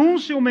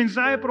 Anuncia un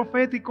mensaje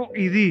profético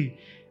y di: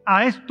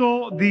 a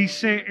esto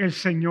dice el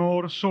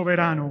Señor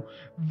soberano.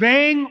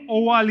 Ven,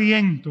 oh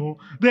aliento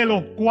de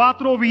los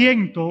 4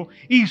 vientos,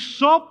 y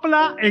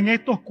sopla en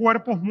estos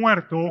cuerpos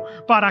muertos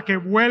para que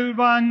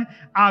vuelvan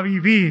a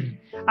vivir.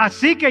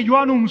 Así que yo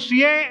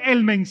anuncié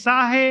el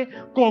mensaje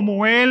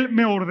como Él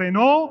me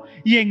ordenó,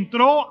 y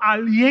entró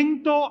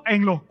aliento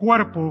en los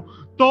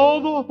cuerpos.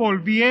 Todos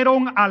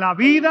volvieron a la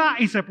vida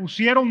y se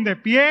pusieron de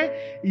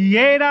pie y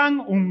eran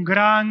un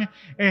gran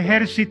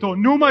ejército.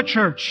 Pneuma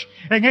Church,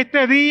 en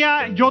este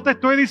día yo te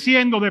estoy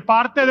diciendo de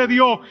parte de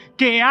Dios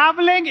que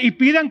hablen y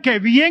pidan que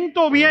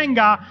viento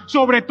venga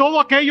sobre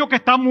todo aquello que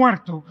está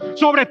muerto,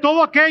 sobre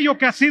todo aquello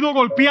que ha sido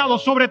golpeado,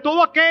 sobre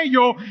todo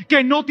aquello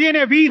que no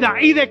tiene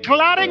vida, y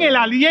declaren el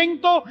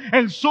aliento,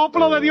 el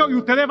soplo de Dios, y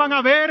ustedes van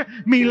a ver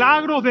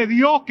milagros de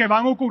Dios que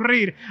van a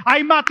ocurrir.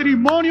 Hay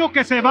matrimonios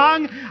que se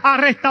van a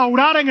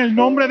restaurar en el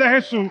nombre de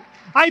Jesús.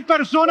 Hay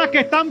personas que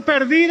están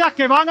perdidas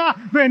que van a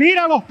venir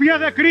a los pies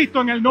de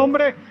Cristo en el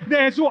nombre de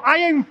Jesús.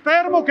 Hay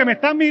enfermos que me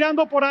están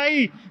mirando por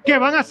ahí que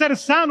van a ser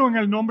sanos en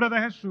el nombre de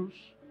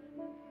Jesús.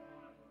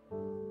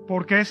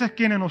 Porque ese es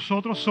quienes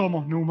nosotros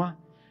somos, Pneuma.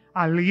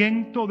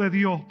 Aliento de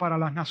Dios para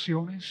las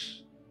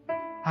naciones.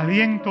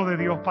 Aliento de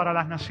Dios para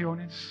las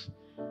naciones.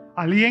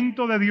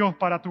 Aliento de Dios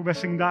para tu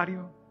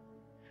vecindario.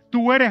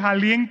 Tú eres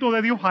aliento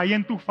de Dios ahí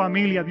en tu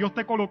familia. Dios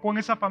te colocó en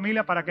esa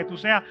familia para que tú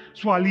seas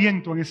su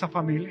aliento en esa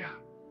familia.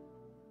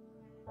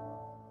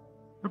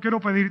 Yo quiero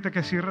pedirte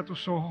que cierres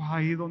tus ojos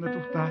ahí donde tú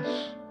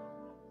estás.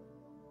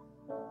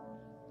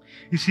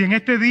 Y si en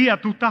este día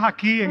tú estás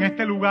aquí, en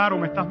este lugar, o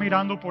me estás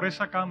mirando por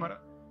esa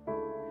cámara,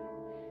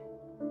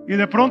 y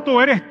de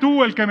pronto eres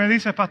tú el que me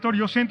dice: pastor,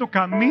 yo siento que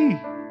a mí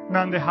me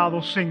han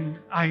dejado sin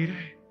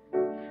aire.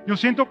 Yo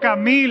siento que a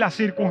mí las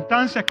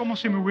circunstancias es como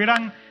si me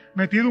hubieran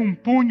metido un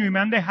puño y me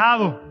han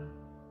dejado.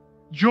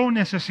 Yo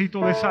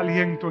necesito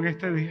desaliento en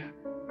este día.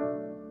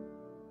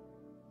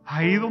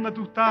 Ahí donde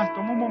tú estás,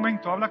 toma un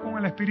momento, habla con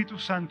el Espíritu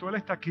Santo. Él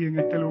está aquí en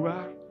este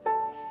lugar.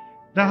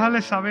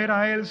 Déjale saber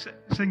a Él: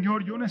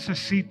 Señor, yo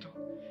necesito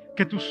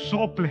que tú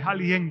soples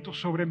aliento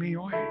sobre mí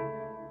hoy.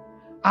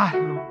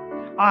 Hazlo,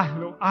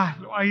 hazlo,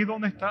 hazlo, ahí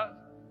donde estás.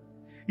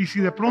 Y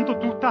si de pronto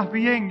tú estás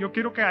bien, yo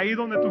quiero que ahí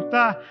donde tú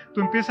estás,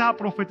 tú empieces a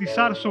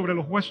profetizar sobre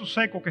los huesos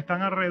secos que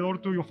están alrededor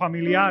tuyo,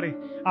 familiares,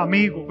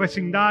 amigos,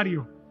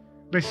 vecindarios,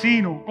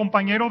 vecinos,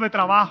 compañeros de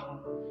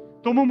trabajo.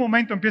 Toma un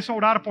momento, empieza a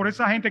orar por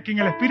esa gente. Quien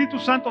el Espíritu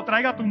Santo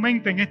traiga a tu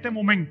mente en este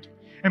momento,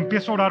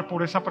 empieza a orar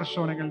por esa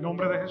persona en el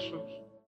nombre de Jesús.